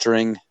been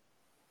torturing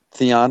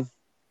Theon.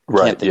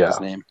 Right. Can't think of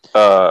his name.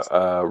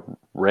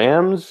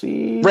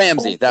 Ramsay.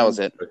 Ramsay, that was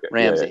it. Okay.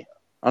 Ramsay. Yeah.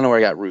 I don't know where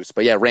I got Roose,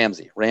 but yeah,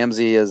 Ramsay.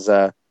 Ramsay is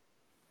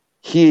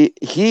he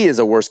is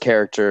a worse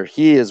character.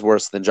 He is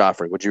worse than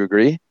Joffrey. Would you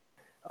agree?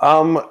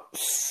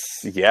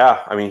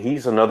 Yeah. I mean,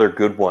 he's another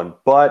good one,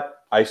 but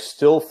I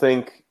still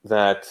think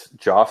that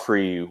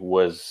Joffrey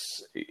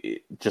was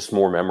just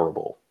more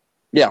memorable.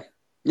 Yeah.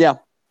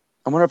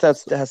 I wonder if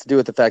that has to do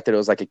with the fact that it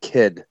was like a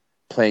kid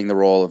playing the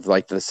role of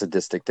like the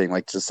sadistic thing,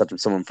 like just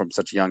someone from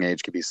such a young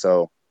age could be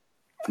so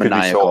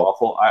maniacal. Could be so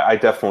awful. I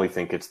definitely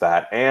think it's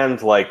that.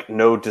 And like,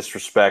 no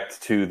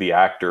disrespect to the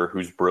actor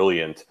who's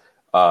brilliant.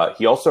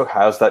 He also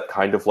has that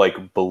kind of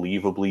like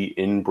believably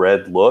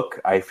inbred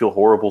look. I feel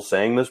horrible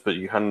saying this, but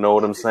you kind of know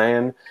what I'm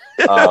saying.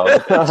 And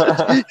that's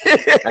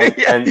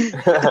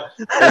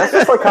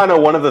just like kind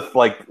of one of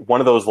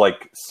those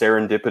like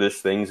serendipitous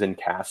things in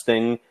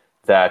casting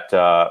that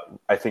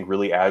I think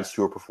really adds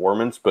to a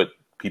performance, but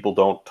people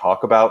don't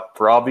talk about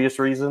for obvious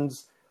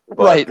reasons. But,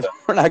 right.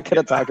 We're not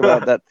going to talk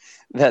about that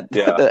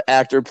the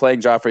actor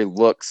playing Joffrey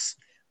looks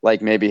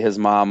like maybe his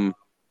mom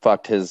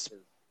fucked his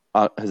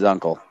his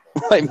uncle.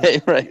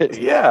 Right?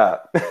 Yeah.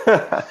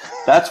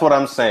 That's what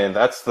I'm saying.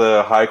 That's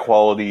the high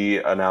quality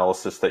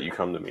analysis that you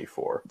come to me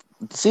for.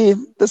 See,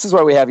 this is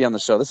why we have you on the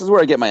show. This is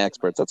where I get my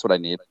experts. That's what I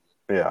need.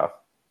 Yeah.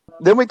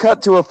 Then we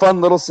cut to a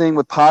fun little scene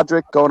with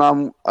Podrick going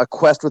on a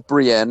quest with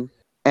Brienne.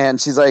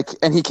 And she's like,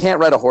 and he can't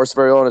ride a horse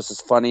very well. And it's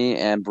just funny.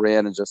 And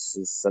Brienne just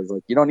says,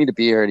 like, you don't need to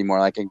be here anymore.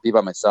 I can be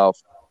by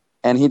myself.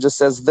 And he just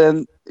says,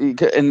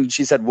 and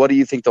she said, what do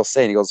you think they'll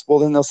say? And he goes, well,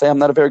 then they'll say I'm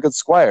not a very good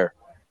squire.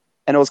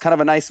 And it was kind of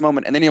a nice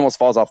moment. And then he almost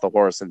falls off the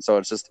horse. And so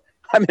it's just,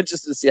 I'm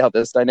interested to see how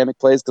this dynamic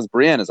plays because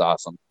Brienne is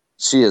awesome.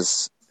 She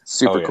is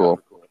super cool.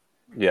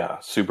 Yeah,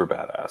 super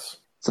badass.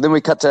 So then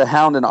we cut to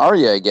Hound and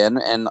Arya again,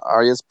 and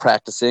Arya's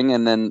practicing,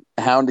 and then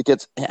Hound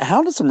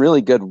has some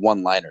really good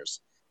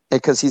one-liners.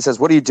 Because he says,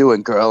 what are you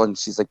doing, girl? And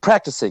she's like,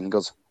 practicing. He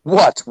goes,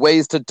 what?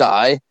 Ways to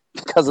die?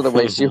 Because of the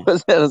way she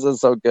was. This is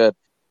so good.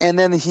 And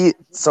then this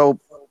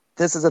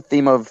is a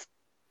theme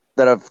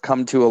that I've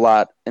come to a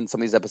lot in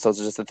some of these episodes,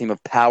 is just the theme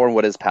of power and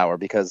what is power.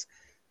 Because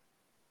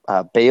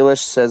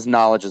Baelish says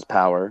knowledge is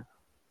power.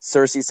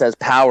 Cersei says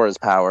power is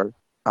power.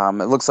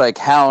 It looks like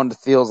Hound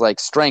feels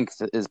like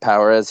strength is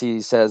power, as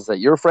he says that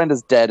your friend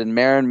is dead and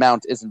Meryn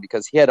Mount isn't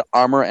because he had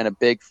armor and a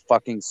big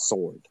fucking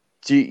sword.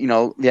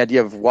 The idea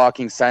of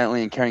walking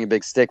silently and carrying a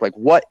big stick, like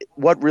what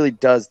really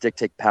does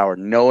dictate power?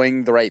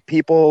 Knowing the right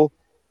people,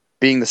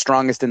 being the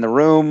strongest in the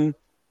room.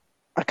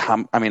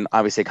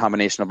 Obviously a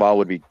combination of all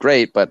would be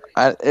great, but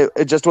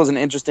it just was an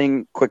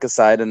interesting quick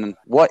aside. And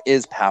what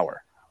is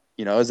power?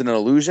 Is it an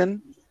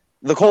illusion?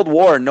 The Cold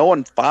War, no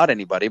one fought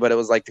anybody, but it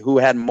was like who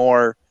had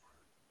more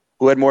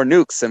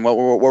nukes and what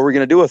were we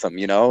going to do with them?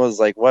 It was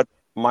like, what?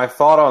 My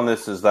thought on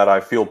this is that I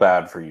feel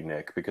bad for you,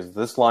 Nick, because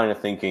this line of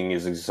thinking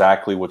is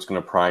exactly what's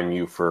going to prime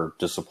you for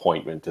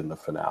disappointment in the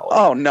finale.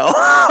 Oh, no.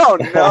 Oh,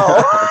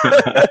 no.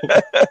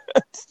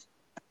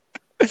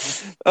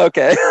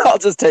 Okay, I'll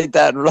just take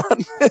that and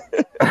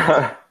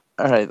run.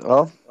 All right,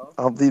 well,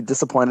 I'll be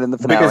disappointed in the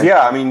finale.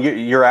 Because,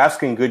 you're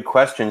asking good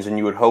questions, and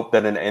you would hope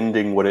that an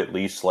ending would at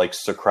least,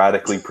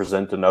 Socratically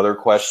present another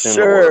question,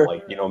 sure.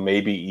 Or,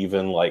 maybe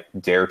even,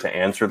 dare to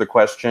answer the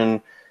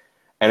question,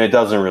 and it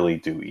doesn't really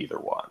do either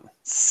one.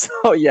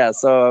 So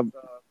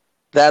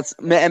that's,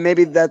 and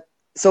maybe that,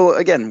 so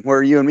again,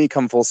 where you and me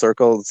come full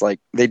circle, it's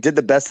like, they did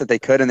the best that they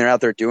could, and they're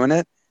out there doing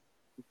it,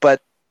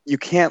 but you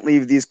can't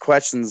leave these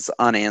questions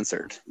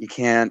unanswered. You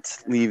can't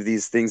leave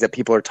these things that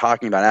people are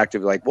talking about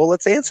actively like, well,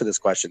 let's answer this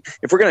question.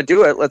 If we're going to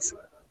do it, let's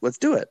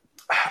do it.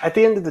 At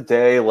the end of the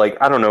day,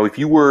 I don't know, if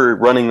you were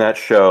running that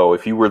show,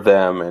 if you were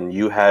them and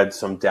you had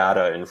some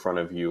data in front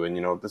of you, and,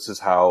 this is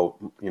how,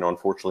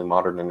 unfortunately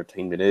modern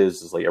entertainment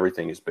is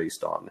everything is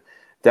based on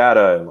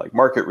data and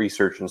market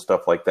research and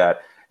stuff like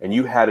that. And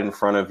you had in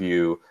front of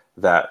you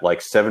that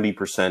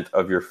 70%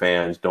 of your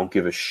fans don't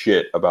give a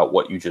shit about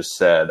what you just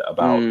said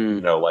about,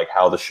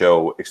 how the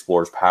show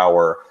explores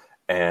power.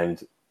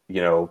 And,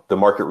 the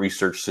market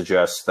research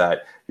suggests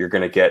that you're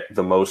going to get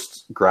the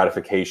most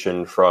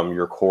gratification from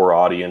your core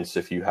audience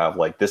if you have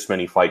this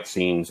many fight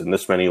scenes and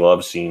this many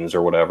love scenes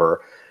or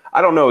whatever.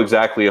 I don't know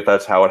exactly if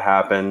that's how it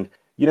happened.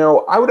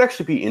 I would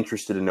actually be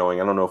interested in knowing,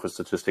 I don't know if a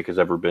statistic has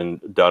ever been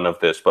done of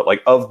this, but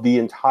of the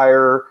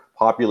entire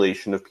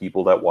population of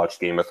people that watch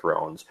Game of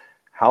Thrones,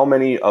 how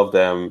many of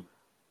them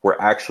were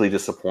actually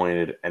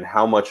disappointed, and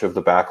how much of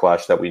the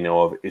backlash that we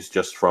know of is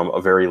just from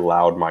a very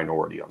loud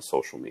minority on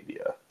social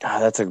media?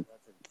 That's a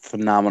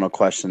phenomenal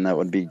question. That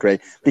would be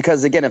great.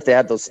 Because again, if they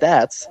had those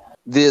stats,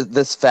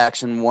 this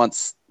faction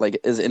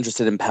is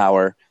interested in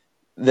power,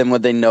 then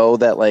would they know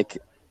that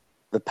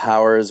the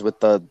power is with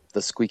the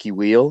squeaky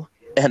wheel,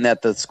 and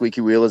that the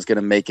squeaky wheel is going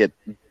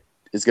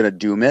to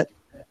doom it?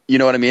 You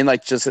know what I mean?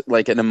 Just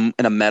in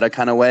a meta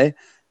kind of way,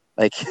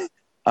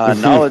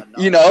 knowledge,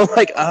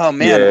 oh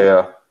man,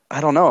 yeah. I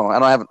don't know.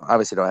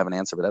 Obviously don't have an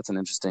answer, but that's an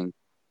interesting.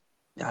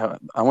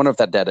 I wonder if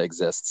that data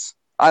exists.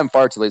 I'm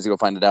far too lazy to go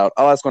find it out.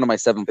 I'll ask one of my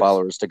 7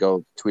 followers to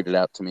go tweet it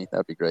out to me.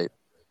 That'd be great.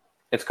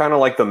 It's kind of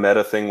like the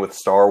meta thing with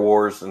Star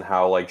Wars and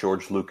how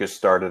George Lucas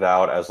started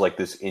out as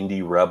this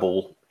indie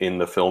rebel in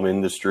the film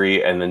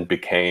industry and then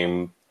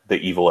became the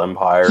evil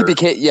empire.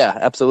 Yeah,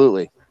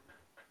 absolutely.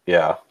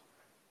 Yeah.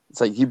 It's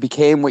you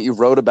became what you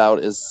wrote about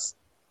is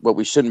what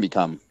we shouldn't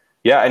become.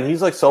 Yeah, and he's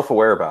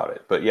self-aware about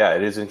it. But yeah,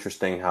 it is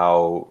interesting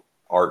how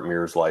art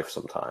mirrors life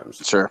sometimes.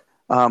 Sure.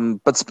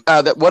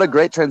 What a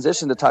great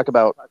transition to talk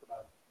about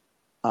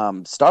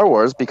Star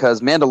Wars, because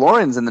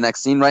Mandalorian's in the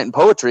next scene writing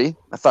poetry.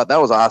 I thought that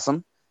was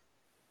awesome.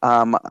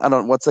 I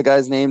don't. What's the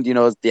guy's name? Do you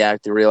know the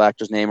real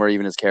actor's name, or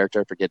even his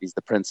character? I forget. He's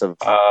the prince of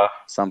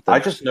something. I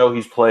just know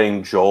he's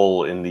playing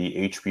Joel in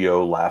the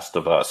HBO Last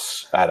of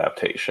Us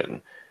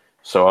adaptation.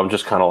 So I'm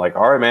just kind of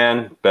all right,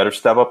 man, better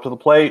step up to the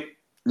plate.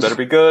 Better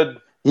be good.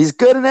 He's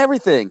good in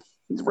everything.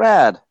 He's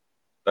rad.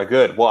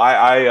 Good. Well,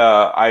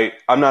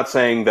 I'm not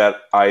saying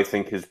that I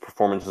think his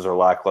performances are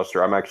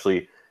lackluster. I'm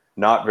actually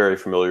not very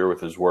familiar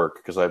with his work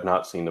because I've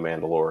not seen The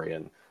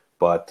Mandalorian.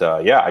 But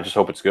I just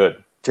hope it's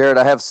good. Jared,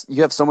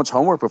 you have so much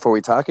homework before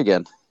we talk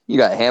again. You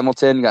got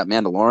Hamilton, you got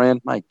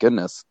Mandalorian. My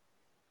goodness.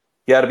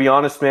 Yeah, to be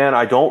honest, man,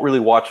 I don't really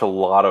watch a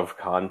lot of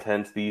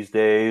content these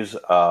days.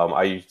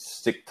 I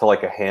stick to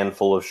like a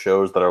handful of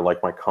shows that are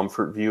like my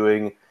comfort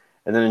viewing.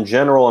 And then in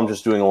general, I'm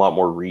just doing a lot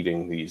more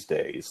reading these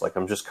days. Like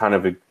I'm just kind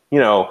of,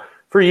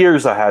 for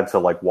years I had to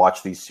like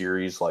watch these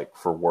series like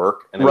for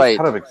work and it was Right.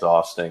 kind of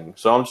exhausting.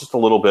 So I'm just a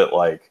little bit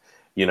like,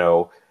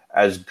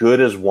 as good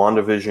as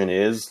WandaVision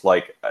is,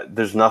 like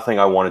there's nothing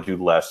I want to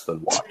do less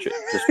than watch it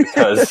just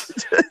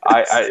because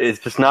it's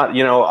just not,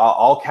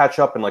 I'll catch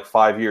up in like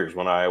 5 years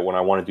when I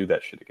want to do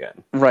that shit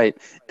again. Right.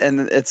 And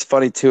it's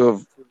funny too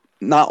of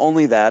not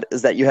only that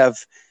is that you have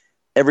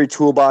every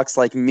toolbox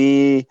like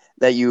me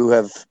that you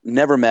have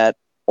never met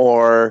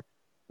or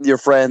your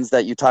friends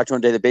that you talk to on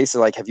a daily basis,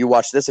 like, have you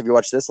watched this? Have you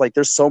watched this? Like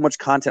there's so much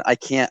content. I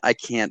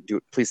can't do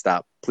it. Please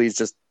stop. Please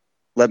just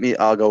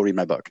I'll go read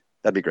my book.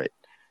 That'd be great.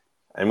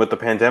 And with the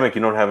pandemic, you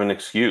don't have an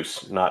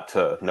excuse not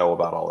to know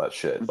about all that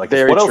shit. Like,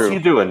 Very what else true. are you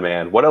doing,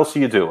 man? What else are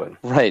you doing?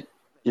 Right.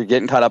 You're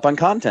getting caught up on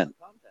content.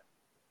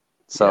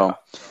 So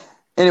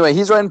anyway,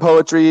 he's writing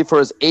poetry for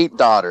his 8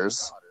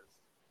 daughters.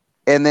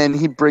 And then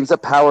he brings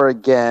up power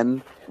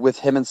again with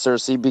him and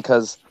Cerci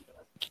because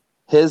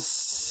his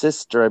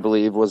sister, I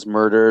believe, was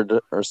murdered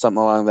or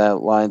something along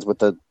that lines with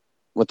the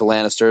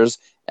Lannisters.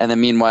 And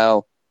then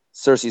meanwhile,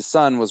 Cersei's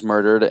son was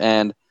murdered.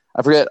 And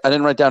I forget, I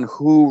didn't write down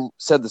who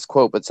said this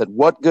quote, but said,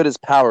 "What good is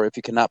power if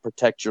you cannot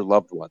protect your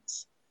loved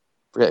ones?"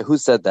 I forget who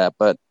said that,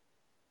 but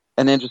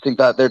an interesting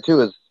thought there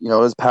too is,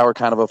 is power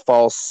kind of a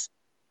false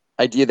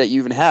idea that you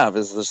even have?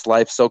 Is this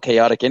life so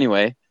chaotic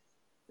anyway?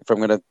 If I'm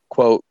going to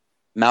quote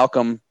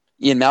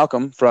Ian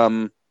Malcolm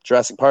from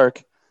Jurassic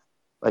Park,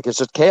 like it's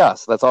just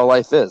chaos. That's all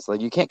life is.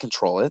 Like you can't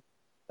control it.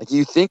 Like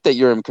you think that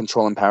you're in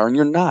control and power, and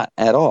you're not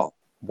at all.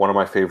 One of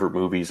my favorite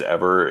movies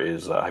ever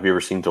is, have you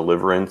ever seen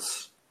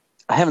Deliverance?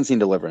 I haven't seen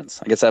Deliverance.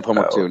 I guess I have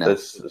homework too now.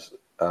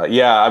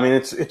 Yeah, I mean,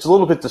 it's a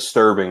little bit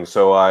disturbing.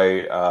 So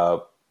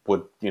I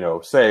would,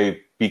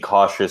 say be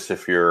cautious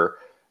if you're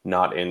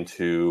not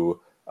into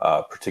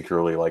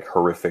particularly like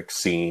horrific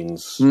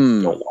scenes.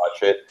 Don't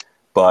watch it.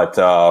 But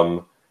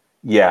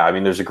yeah, I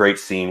mean, there's a great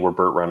scene where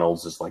Burt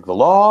Reynolds is like, "The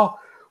law?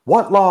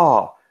 What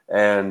law?"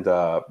 And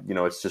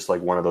it's just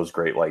like one of those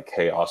great like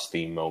chaos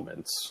theme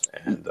moments.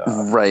 And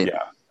right,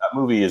 yeah, that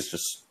movie is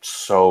just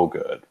so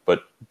good,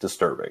 but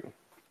disturbing.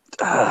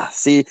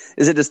 See,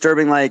 is it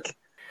disturbing? Like,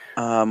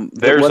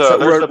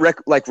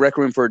 like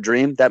Requiem for a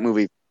Dream. That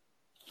movie,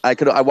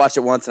 I watched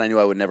it once and I knew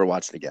I would never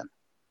watch it again.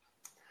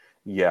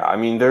 Yeah, I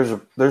mean, there's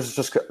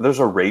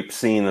a rape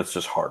scene that's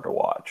just hard to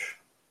watch.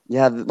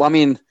 Yeah, well, I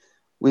mean,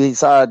 we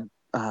saw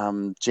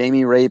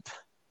Jamie rape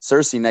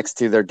Cersei next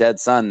to their dead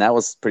son. That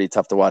was pretty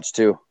tough to watch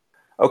too.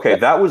 Okay,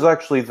 that was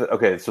actually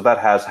so that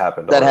has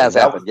happened. That has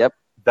happened. Yep.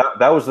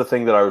 That was the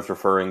thing that I was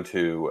referring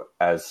to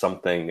as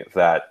something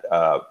that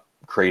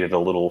created a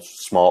little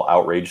small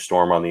outrage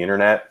storm on the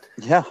internet.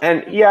 Yeah.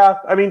 And yeah,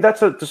 I mean,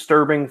 that's a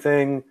disturbing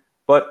thing,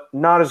 but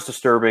not as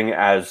disturbing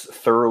as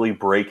thoroughly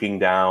breaking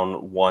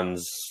down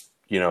one's,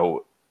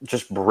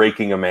 just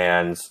breaking a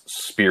man's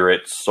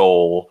spirit,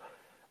 soul,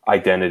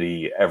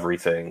 identity,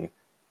 everything.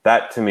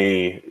 That to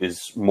me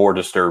is more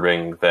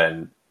disturbing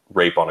than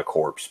rape on a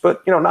corpse,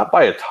 but not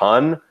by a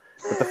ton.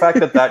 But the fact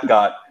that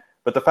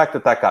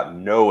that got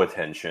no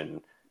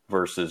attention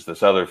versus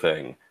this other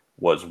thing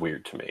was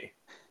weird to me.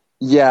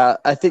 Yeah,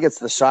 I think it's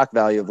the shock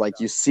value of like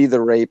you see the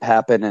rape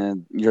happen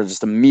and you're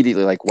just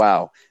immediately like,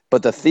 wow.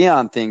 But the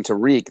Theon thing to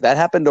Reek, that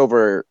happened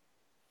over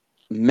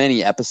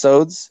many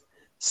episodes.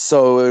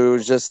 So it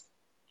was just,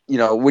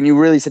 when you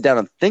really sit down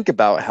and think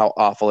about how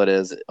awful it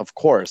is, of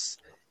course.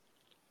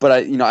 But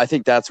I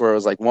think that's where it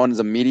was like one is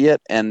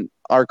immediate, and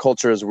our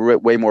culture is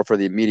way more for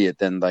the immediate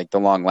than like the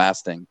long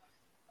lasting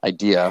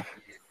idea.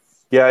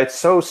 Yeah, it's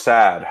so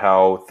sad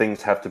how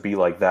things have to be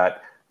like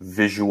that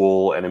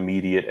visual and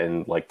immediate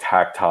and like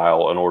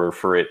tactile in order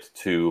for it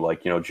to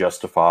like,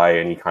 justify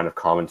any kind of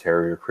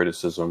commentary or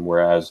criticism.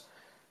 Whereas,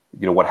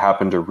 what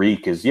happened to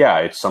Reek is, yeah,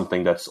 it's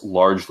something that's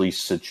largely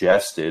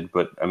suggested,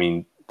 but I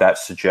mean, that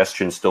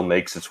suggestion still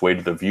makes its way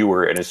to the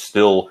viewer and is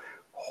still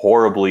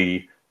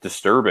horribly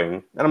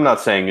disturbing. And I'm not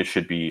saying it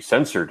should be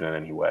censored in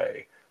any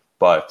way,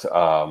 but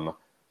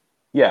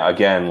yeah,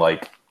 again,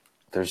 like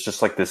there's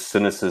just like this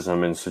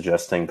cynicism in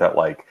suggesting that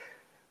like,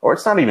 or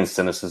it's not even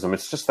cynicism.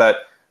 It's just that,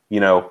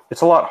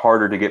 it's a lot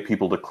harder to get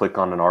people to click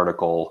on an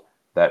article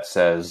that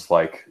says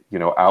like,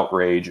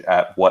 outrage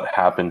at what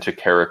happened to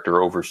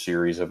character over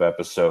series of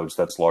episodes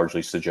that's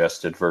largely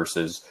suggested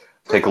versus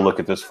take a look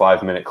at this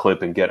 5-minute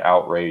clip and get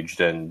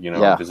outraged and,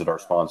 visit our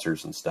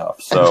sponsors and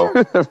stuff. So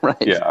right.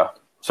 Yeah,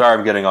 sorry,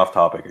 I'm getting off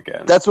topic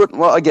again.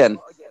 Again,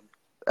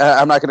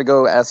 I'm not going to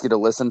go ask you to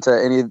listen to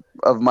any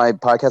of my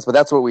podcasts, but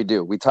that's what we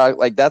do. We talk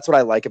like, that's what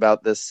I like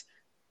about this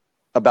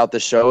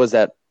show is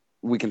that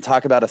we can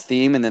talk about a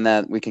theme and then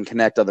that we can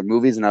connect other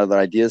movies and other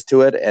ideas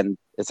to it. And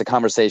it's a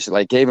conversation.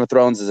 Like Game of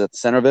Thrones is at the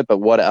center of it, but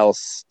what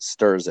else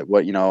stirs it?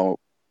 What,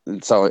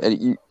 so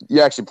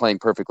you're actually playing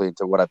perfectly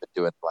into what I've been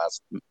doing the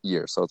last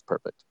year. So it's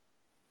perfect.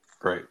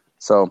 Great.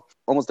 So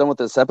almost done with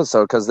this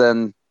episode. Cause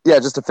then, yeah,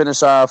 just to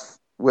finish off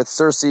with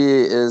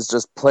Cersei is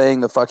just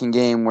playing the fucking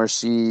game where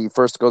she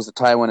first goes to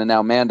Tywin and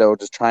now Mando,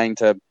 just trying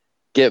to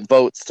get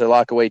votes to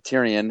lock away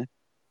Tyrion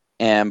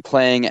and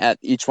playing at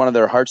each one of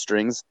their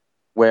heartstrings,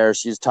 where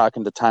she's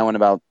talking to Tywin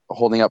about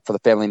holding up for the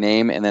family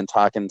name and then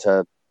talking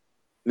to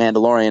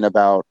Mandalorian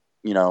about,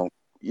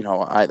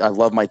 I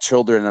love my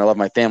children and I love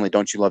my family.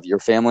 Don't you love your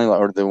family?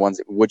 Or the ones,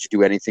 would you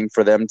do anything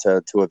for them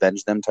to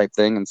avenge them type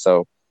thing? And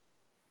so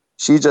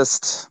she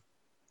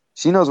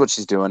knows what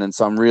she's doing. And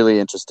so I'm really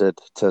interested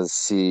to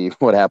see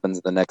what happens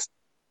in the next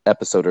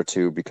episode or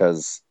two,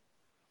 because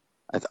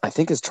I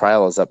think his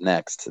trial is up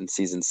next in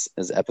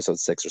is episode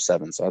 6 or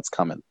 7. So that's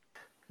coming.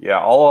 Yeah,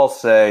 all I'll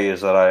say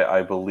is that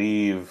I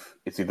believe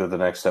it's either the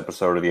next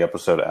episode or the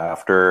episode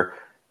after.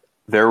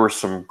 There were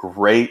some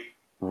great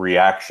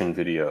reaction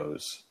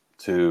videos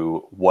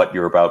to what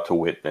you're about to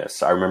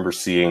witness. I remember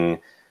seeing,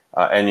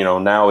 and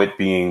now it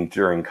being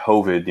during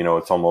COVID,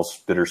 it's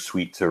almost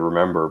bittersweet to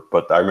remember,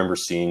 but I remember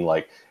seeing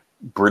like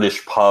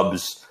British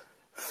pubs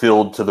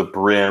filled to the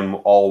brim,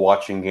 all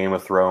watching Game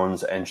of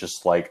Thrones, and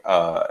just like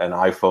an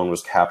iPhone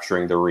was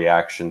capturing the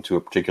reaction to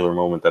a particular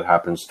moment that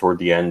happens toward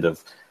the end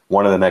of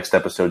one of the next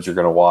episodes you're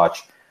going to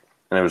watch,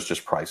 and it was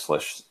just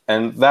priceless.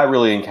 And that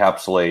really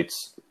encapsulates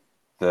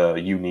the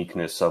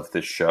uniqueness of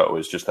this show,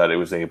 is just that it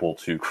was able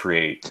to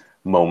create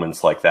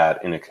moments like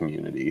that in a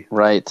community.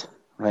 Right.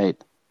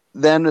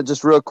 Then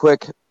just real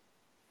quick,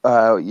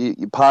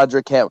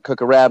 Podrick can't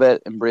cook a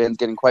rabbit, and Brienne's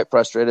getting quite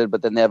frustrated,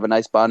 but then they have a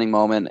nice bonding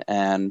moment,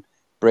 and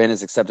Brienne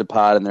has accepted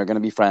Pod, and they're going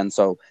to be friends,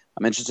 so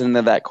I'm interested in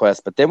that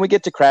quest. But then we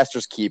get to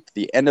Craster's Keep,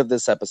 the end of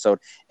this episode,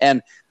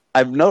 and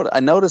I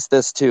noticed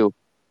this too.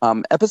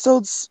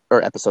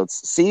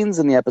 Scenes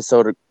in the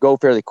episode go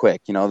fairly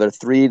quick. They're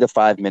 3 to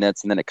 5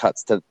 minutes, and then it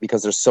cuts to,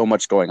 because there's so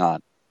much going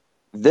on.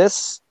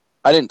 This,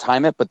 I didn't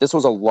time it, but this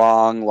was a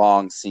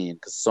long scene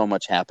because so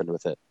much happened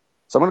with it.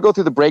 So I'm going to go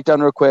through the breakdown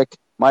real quick,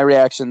 my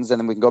reactions, and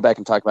then we can go back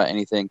and talk about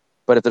anything.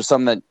 But if there's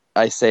something that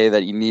I say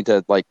that you need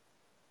to like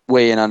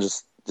weigh in on,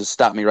 just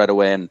stop me right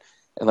away and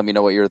let me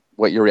know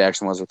what your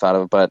reaction was or thought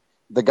of it. But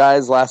the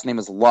guy's last name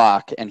is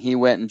Locke, and he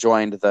went and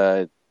joined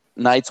the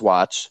Night's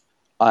Watch.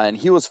 And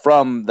he was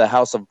from the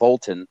House of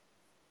Bolton,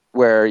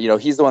 where,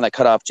 he's the one that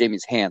cut off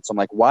Jaime's hand. So I'm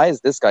like, why is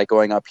this guy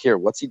going up here?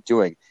 What's he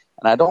doing?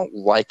 And I don't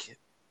like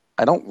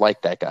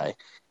that guy.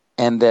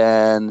 And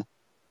then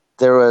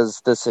there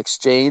was this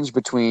exchange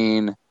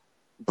between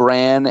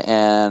Bran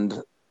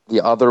and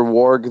the other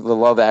warg, the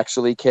Love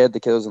Actually kid.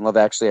 The kid was in Love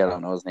Actually. I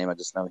don't know his name. I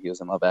just know he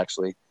was in Love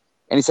Actually.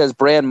 And he says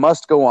Bran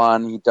must go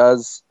on. He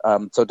does.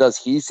 So does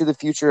he see the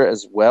future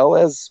as well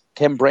as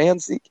can Bran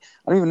see? I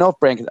don't even know if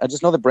Bran can. I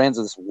just know that Bran's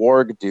this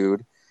warg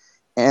dude.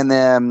 And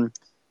then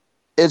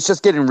it's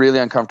just getting really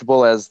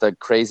uncomfortable as the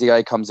crazy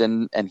guy comes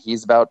in and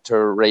he's about to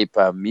rape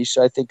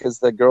Misha, I think is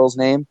the girl's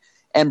name.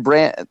 And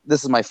Bran,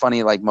 this is my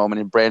funny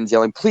moment, and Bran's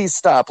yelling, "Please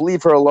stop,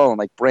 leave her alone!"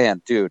 Like,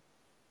 Bran, dude,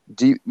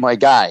 my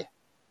guy,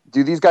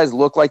 do these guys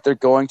look like they're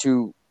going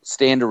to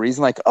stand to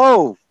reason? Like,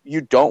 oh,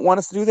 you don't want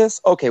us to do this?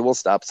 Okay, we'll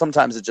stop.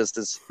 Sometimes it just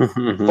is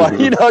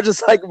funny,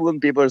 just like when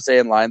people are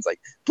saying lines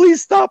like,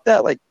 "Please stop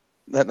that!" Like,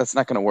 that's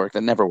not going to work.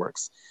 That never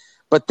works.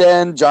 But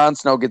then Jon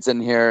Snow gets in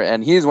here,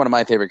 and he's one of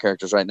my favorite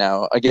characters right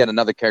now. Again,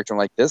 another character I'm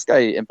like, this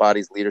guy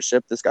embodies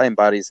leadership. This guy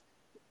embodies,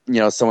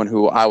 someone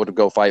who I would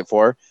go fight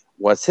for.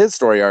 What's his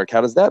story arc?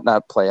 How does that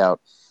not play out?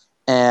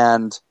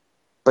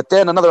 But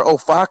then another oh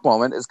fuck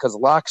moment is because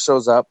Locke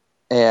shows up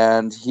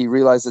and he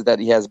realizes that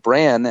he has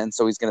Bran, and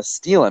so he's going to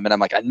steal him. And I'm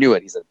like, I knew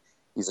it. He's a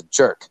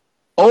jerk.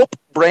 Oh,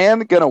 Bran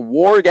going to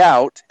warg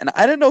out, and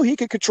I didn't know he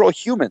could control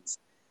humans.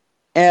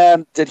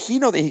 And did he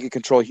know that he could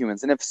control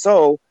humans? And if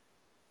so,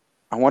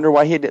 I wonder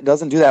why he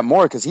doesn't do that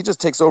more, because he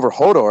just takes over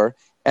Hodor,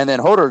 and then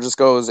Hodor just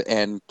goes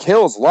and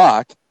kills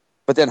Locke,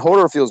 but then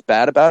Hodor feels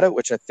bad about it,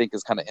 which I think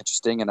is kind of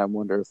interesting, and I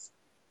wonder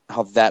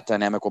how that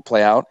dynamic will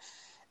play out.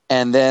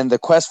 And then the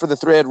quest for the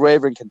Three-Eyed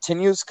Raven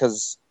continues,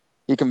 because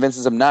he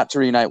convinces him not to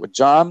reunite with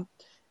Jon,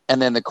 and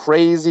then the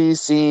crazy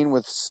scene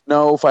with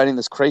Snow fighting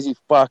this crazy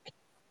fuck,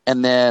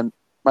 and then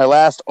my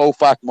last oh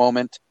fuck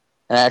moment,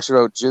 and I actually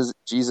wrote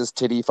Jesus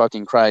titty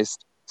fucking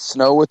Christ,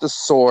 Snow with the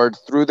sword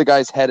through the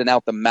guy's head and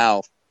out the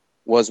mouth,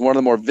 was one of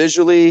the more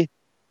visually,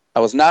 I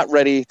was not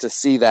ready to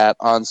see that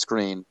on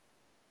screen.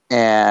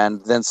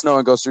 And then Snow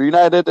and Ghost are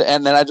united,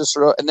 and then I just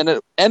wrote, and then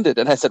it ended,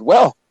 and I said,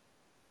 well,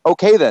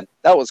 okay then.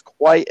 That was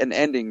quite an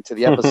ending to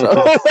the episode.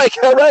 Like,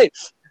 all right.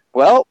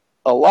 Well,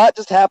 a lot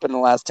just happened in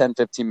the last 10,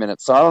 15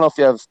 minutes. So I don't know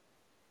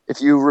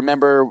if you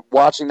remember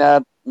watching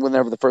that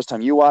whenever the first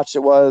time you watched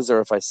it was,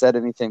 or if I said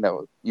anything that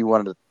you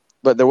wanted to,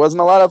 but there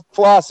wasn't a lot of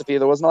philosophy.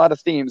 There wasn't a lot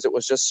of themes. It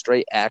was just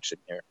straight action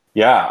here.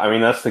 Yeah, I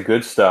mean, that's the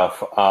good stuff.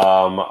 There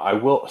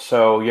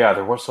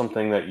was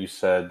something that you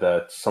said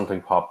that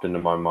something popped into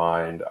my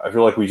mind. I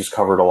feel like we just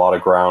covered a lot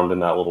of ground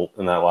in that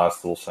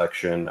last little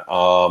section.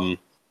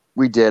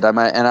 We did.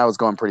 I was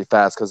going pretty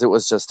fast because it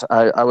was just,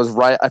 I was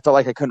right. I felt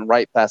like I couldn't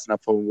write fast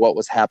enough for what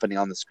was happening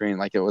on the screen.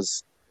 Like it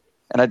was,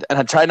 and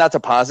I tried not to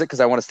pause it because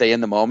I want to stay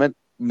in the moment.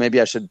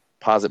 Maybe I should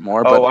pause it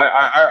more. But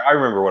I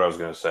remember what I was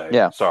going to say.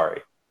 Yeah.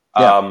 Sorry.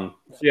 Yeah.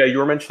 So yeah, you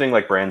were mentioning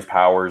like Bran's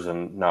powers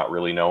and not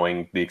really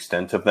knowing the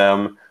extent of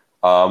them.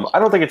 I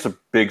don't think it's a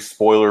big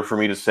spoiler for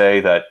me to say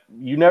that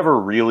you never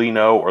really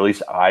know, or at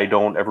least I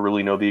don't ever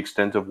really know the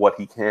extent of what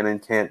he can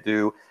and can't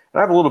do. And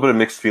I have a little bit of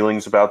mixed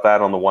feelings about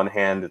that. On the one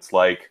hand, it's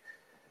like,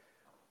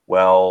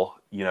 well,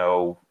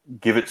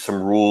 give it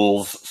some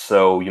rules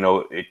so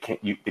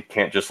it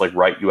can't just like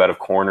write you out of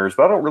corners.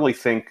 But I don't really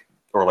think,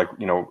 or like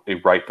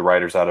it write the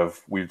writers out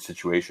of weird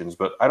situations.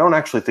 But I don't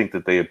actually think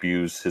that they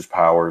abuse his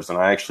powers, and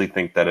I actually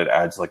think that it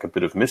adds like a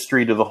bit of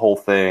mystery to the whole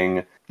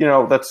thing.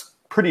 That's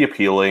pretty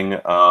appealing.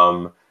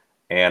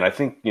 And I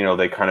think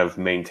they kind of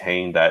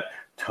maintain that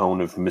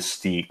tone of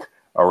mystique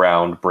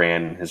around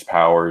Bran and his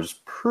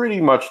powers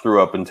pretty much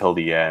through up until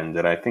the end.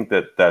 And I think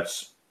that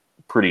that's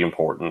pretty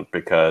important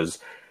because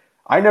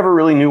I never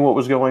really knew what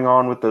was going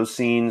on with those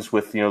scenes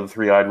with, the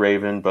three-eyed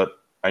raven, but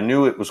I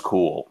knew it was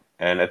cool.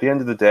 And at the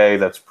end of the day,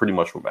 that's pretty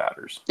much what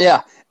matters.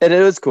 Yeah, and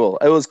it was cool.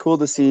 It was cool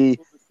to see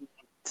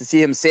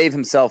him save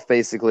himself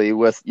basically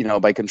with,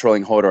 by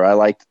controlling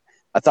Hodor.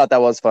 I thought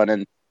that was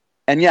fun.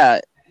 And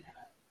yeah,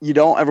 you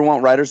don't ever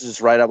want writers to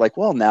just write up like,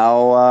 well,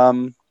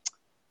 now,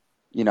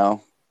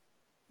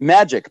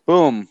 magic,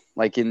 boom,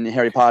 like in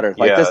Harry Potter.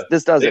 Like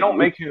this does they it. don't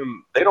make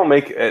him. They don't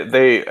make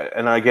they.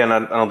 And again, I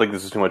don't think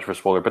this is too much for a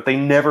spoiler, but they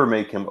never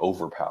make him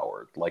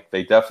overpowered. Like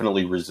they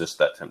definitely resist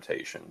that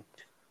temptation.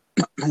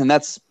 And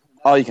that's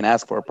all you can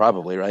ask for,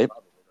 probably, right?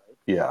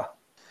 Yeah.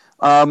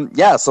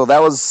 Yeah. So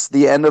that was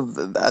the end of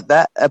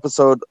that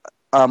episode.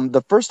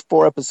 The first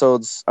 4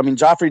 episodes. I mean,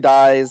 Joffrey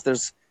dies.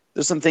 There's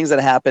some things that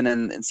happen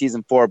in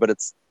season 4, but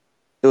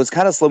it was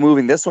kind of slow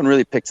moving. This one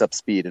really picks up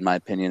speed, in my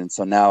opinion. And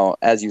so now,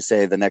 as you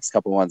say, the next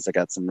couple ones, I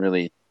got some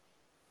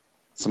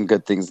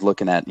good things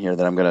looking at here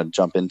that I'm going to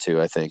jump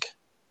into, I think.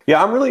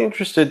 Yeah, I'm really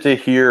interested to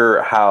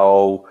hear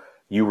how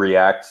you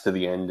react to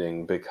the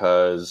ending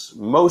because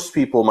most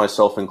people,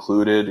 myself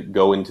included,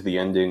 go into the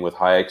ending with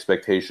high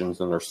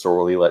expectations and are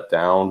sorely let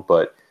down.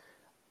 But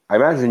I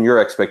imagine your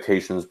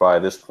expectations by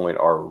this point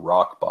are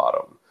rock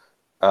bottom.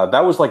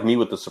 That was like me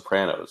with The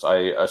Sopranos. I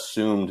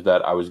assumed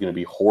that I was going to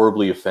be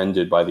horribly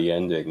offended by the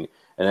ending,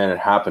 and then it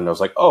happened. I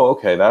was like, "Oh,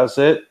 okay, that's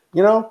it.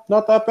 Not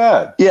that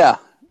bad." Yeah,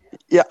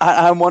 yeah.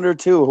 I wonder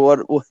too.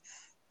 What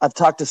I've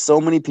talked to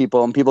so many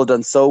people, and people have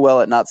done so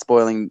well at not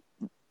spoiling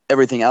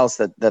everything else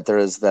that there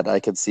is that I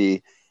could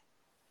see.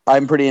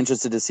 I'm pretty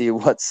interested to see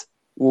what's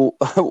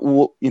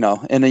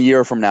in a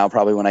year from now,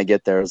 probably when I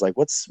get there, is like,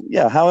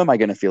 how am I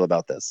going to feel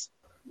about this?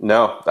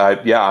 No,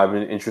 I'm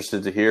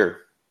interested to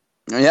hear.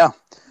 Yeah.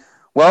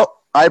 Well,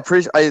 I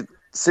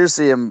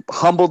seriously am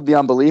humbled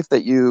beyond belief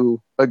that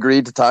you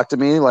agreed to talk to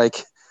me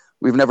like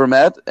we've never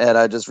met, and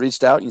I just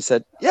reached out and you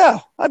said, yeah,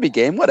 I'd be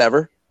game,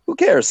 whatever. Who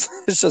cares?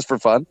 It's just for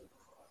fun.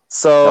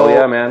 So, hell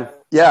yeah, man.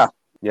 Yeah.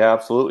 Yeah,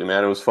 absolutely,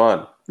 man. It was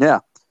fun.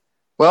 Yeah.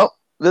 Well,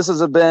 this has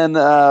been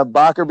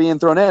Bacher being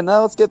thrown in.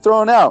 Now let's get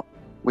thrown out.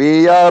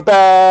 We are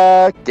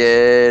back,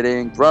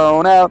 getting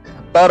thrown out.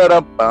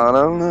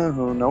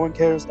 No one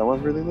cares. No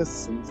one really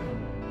listens.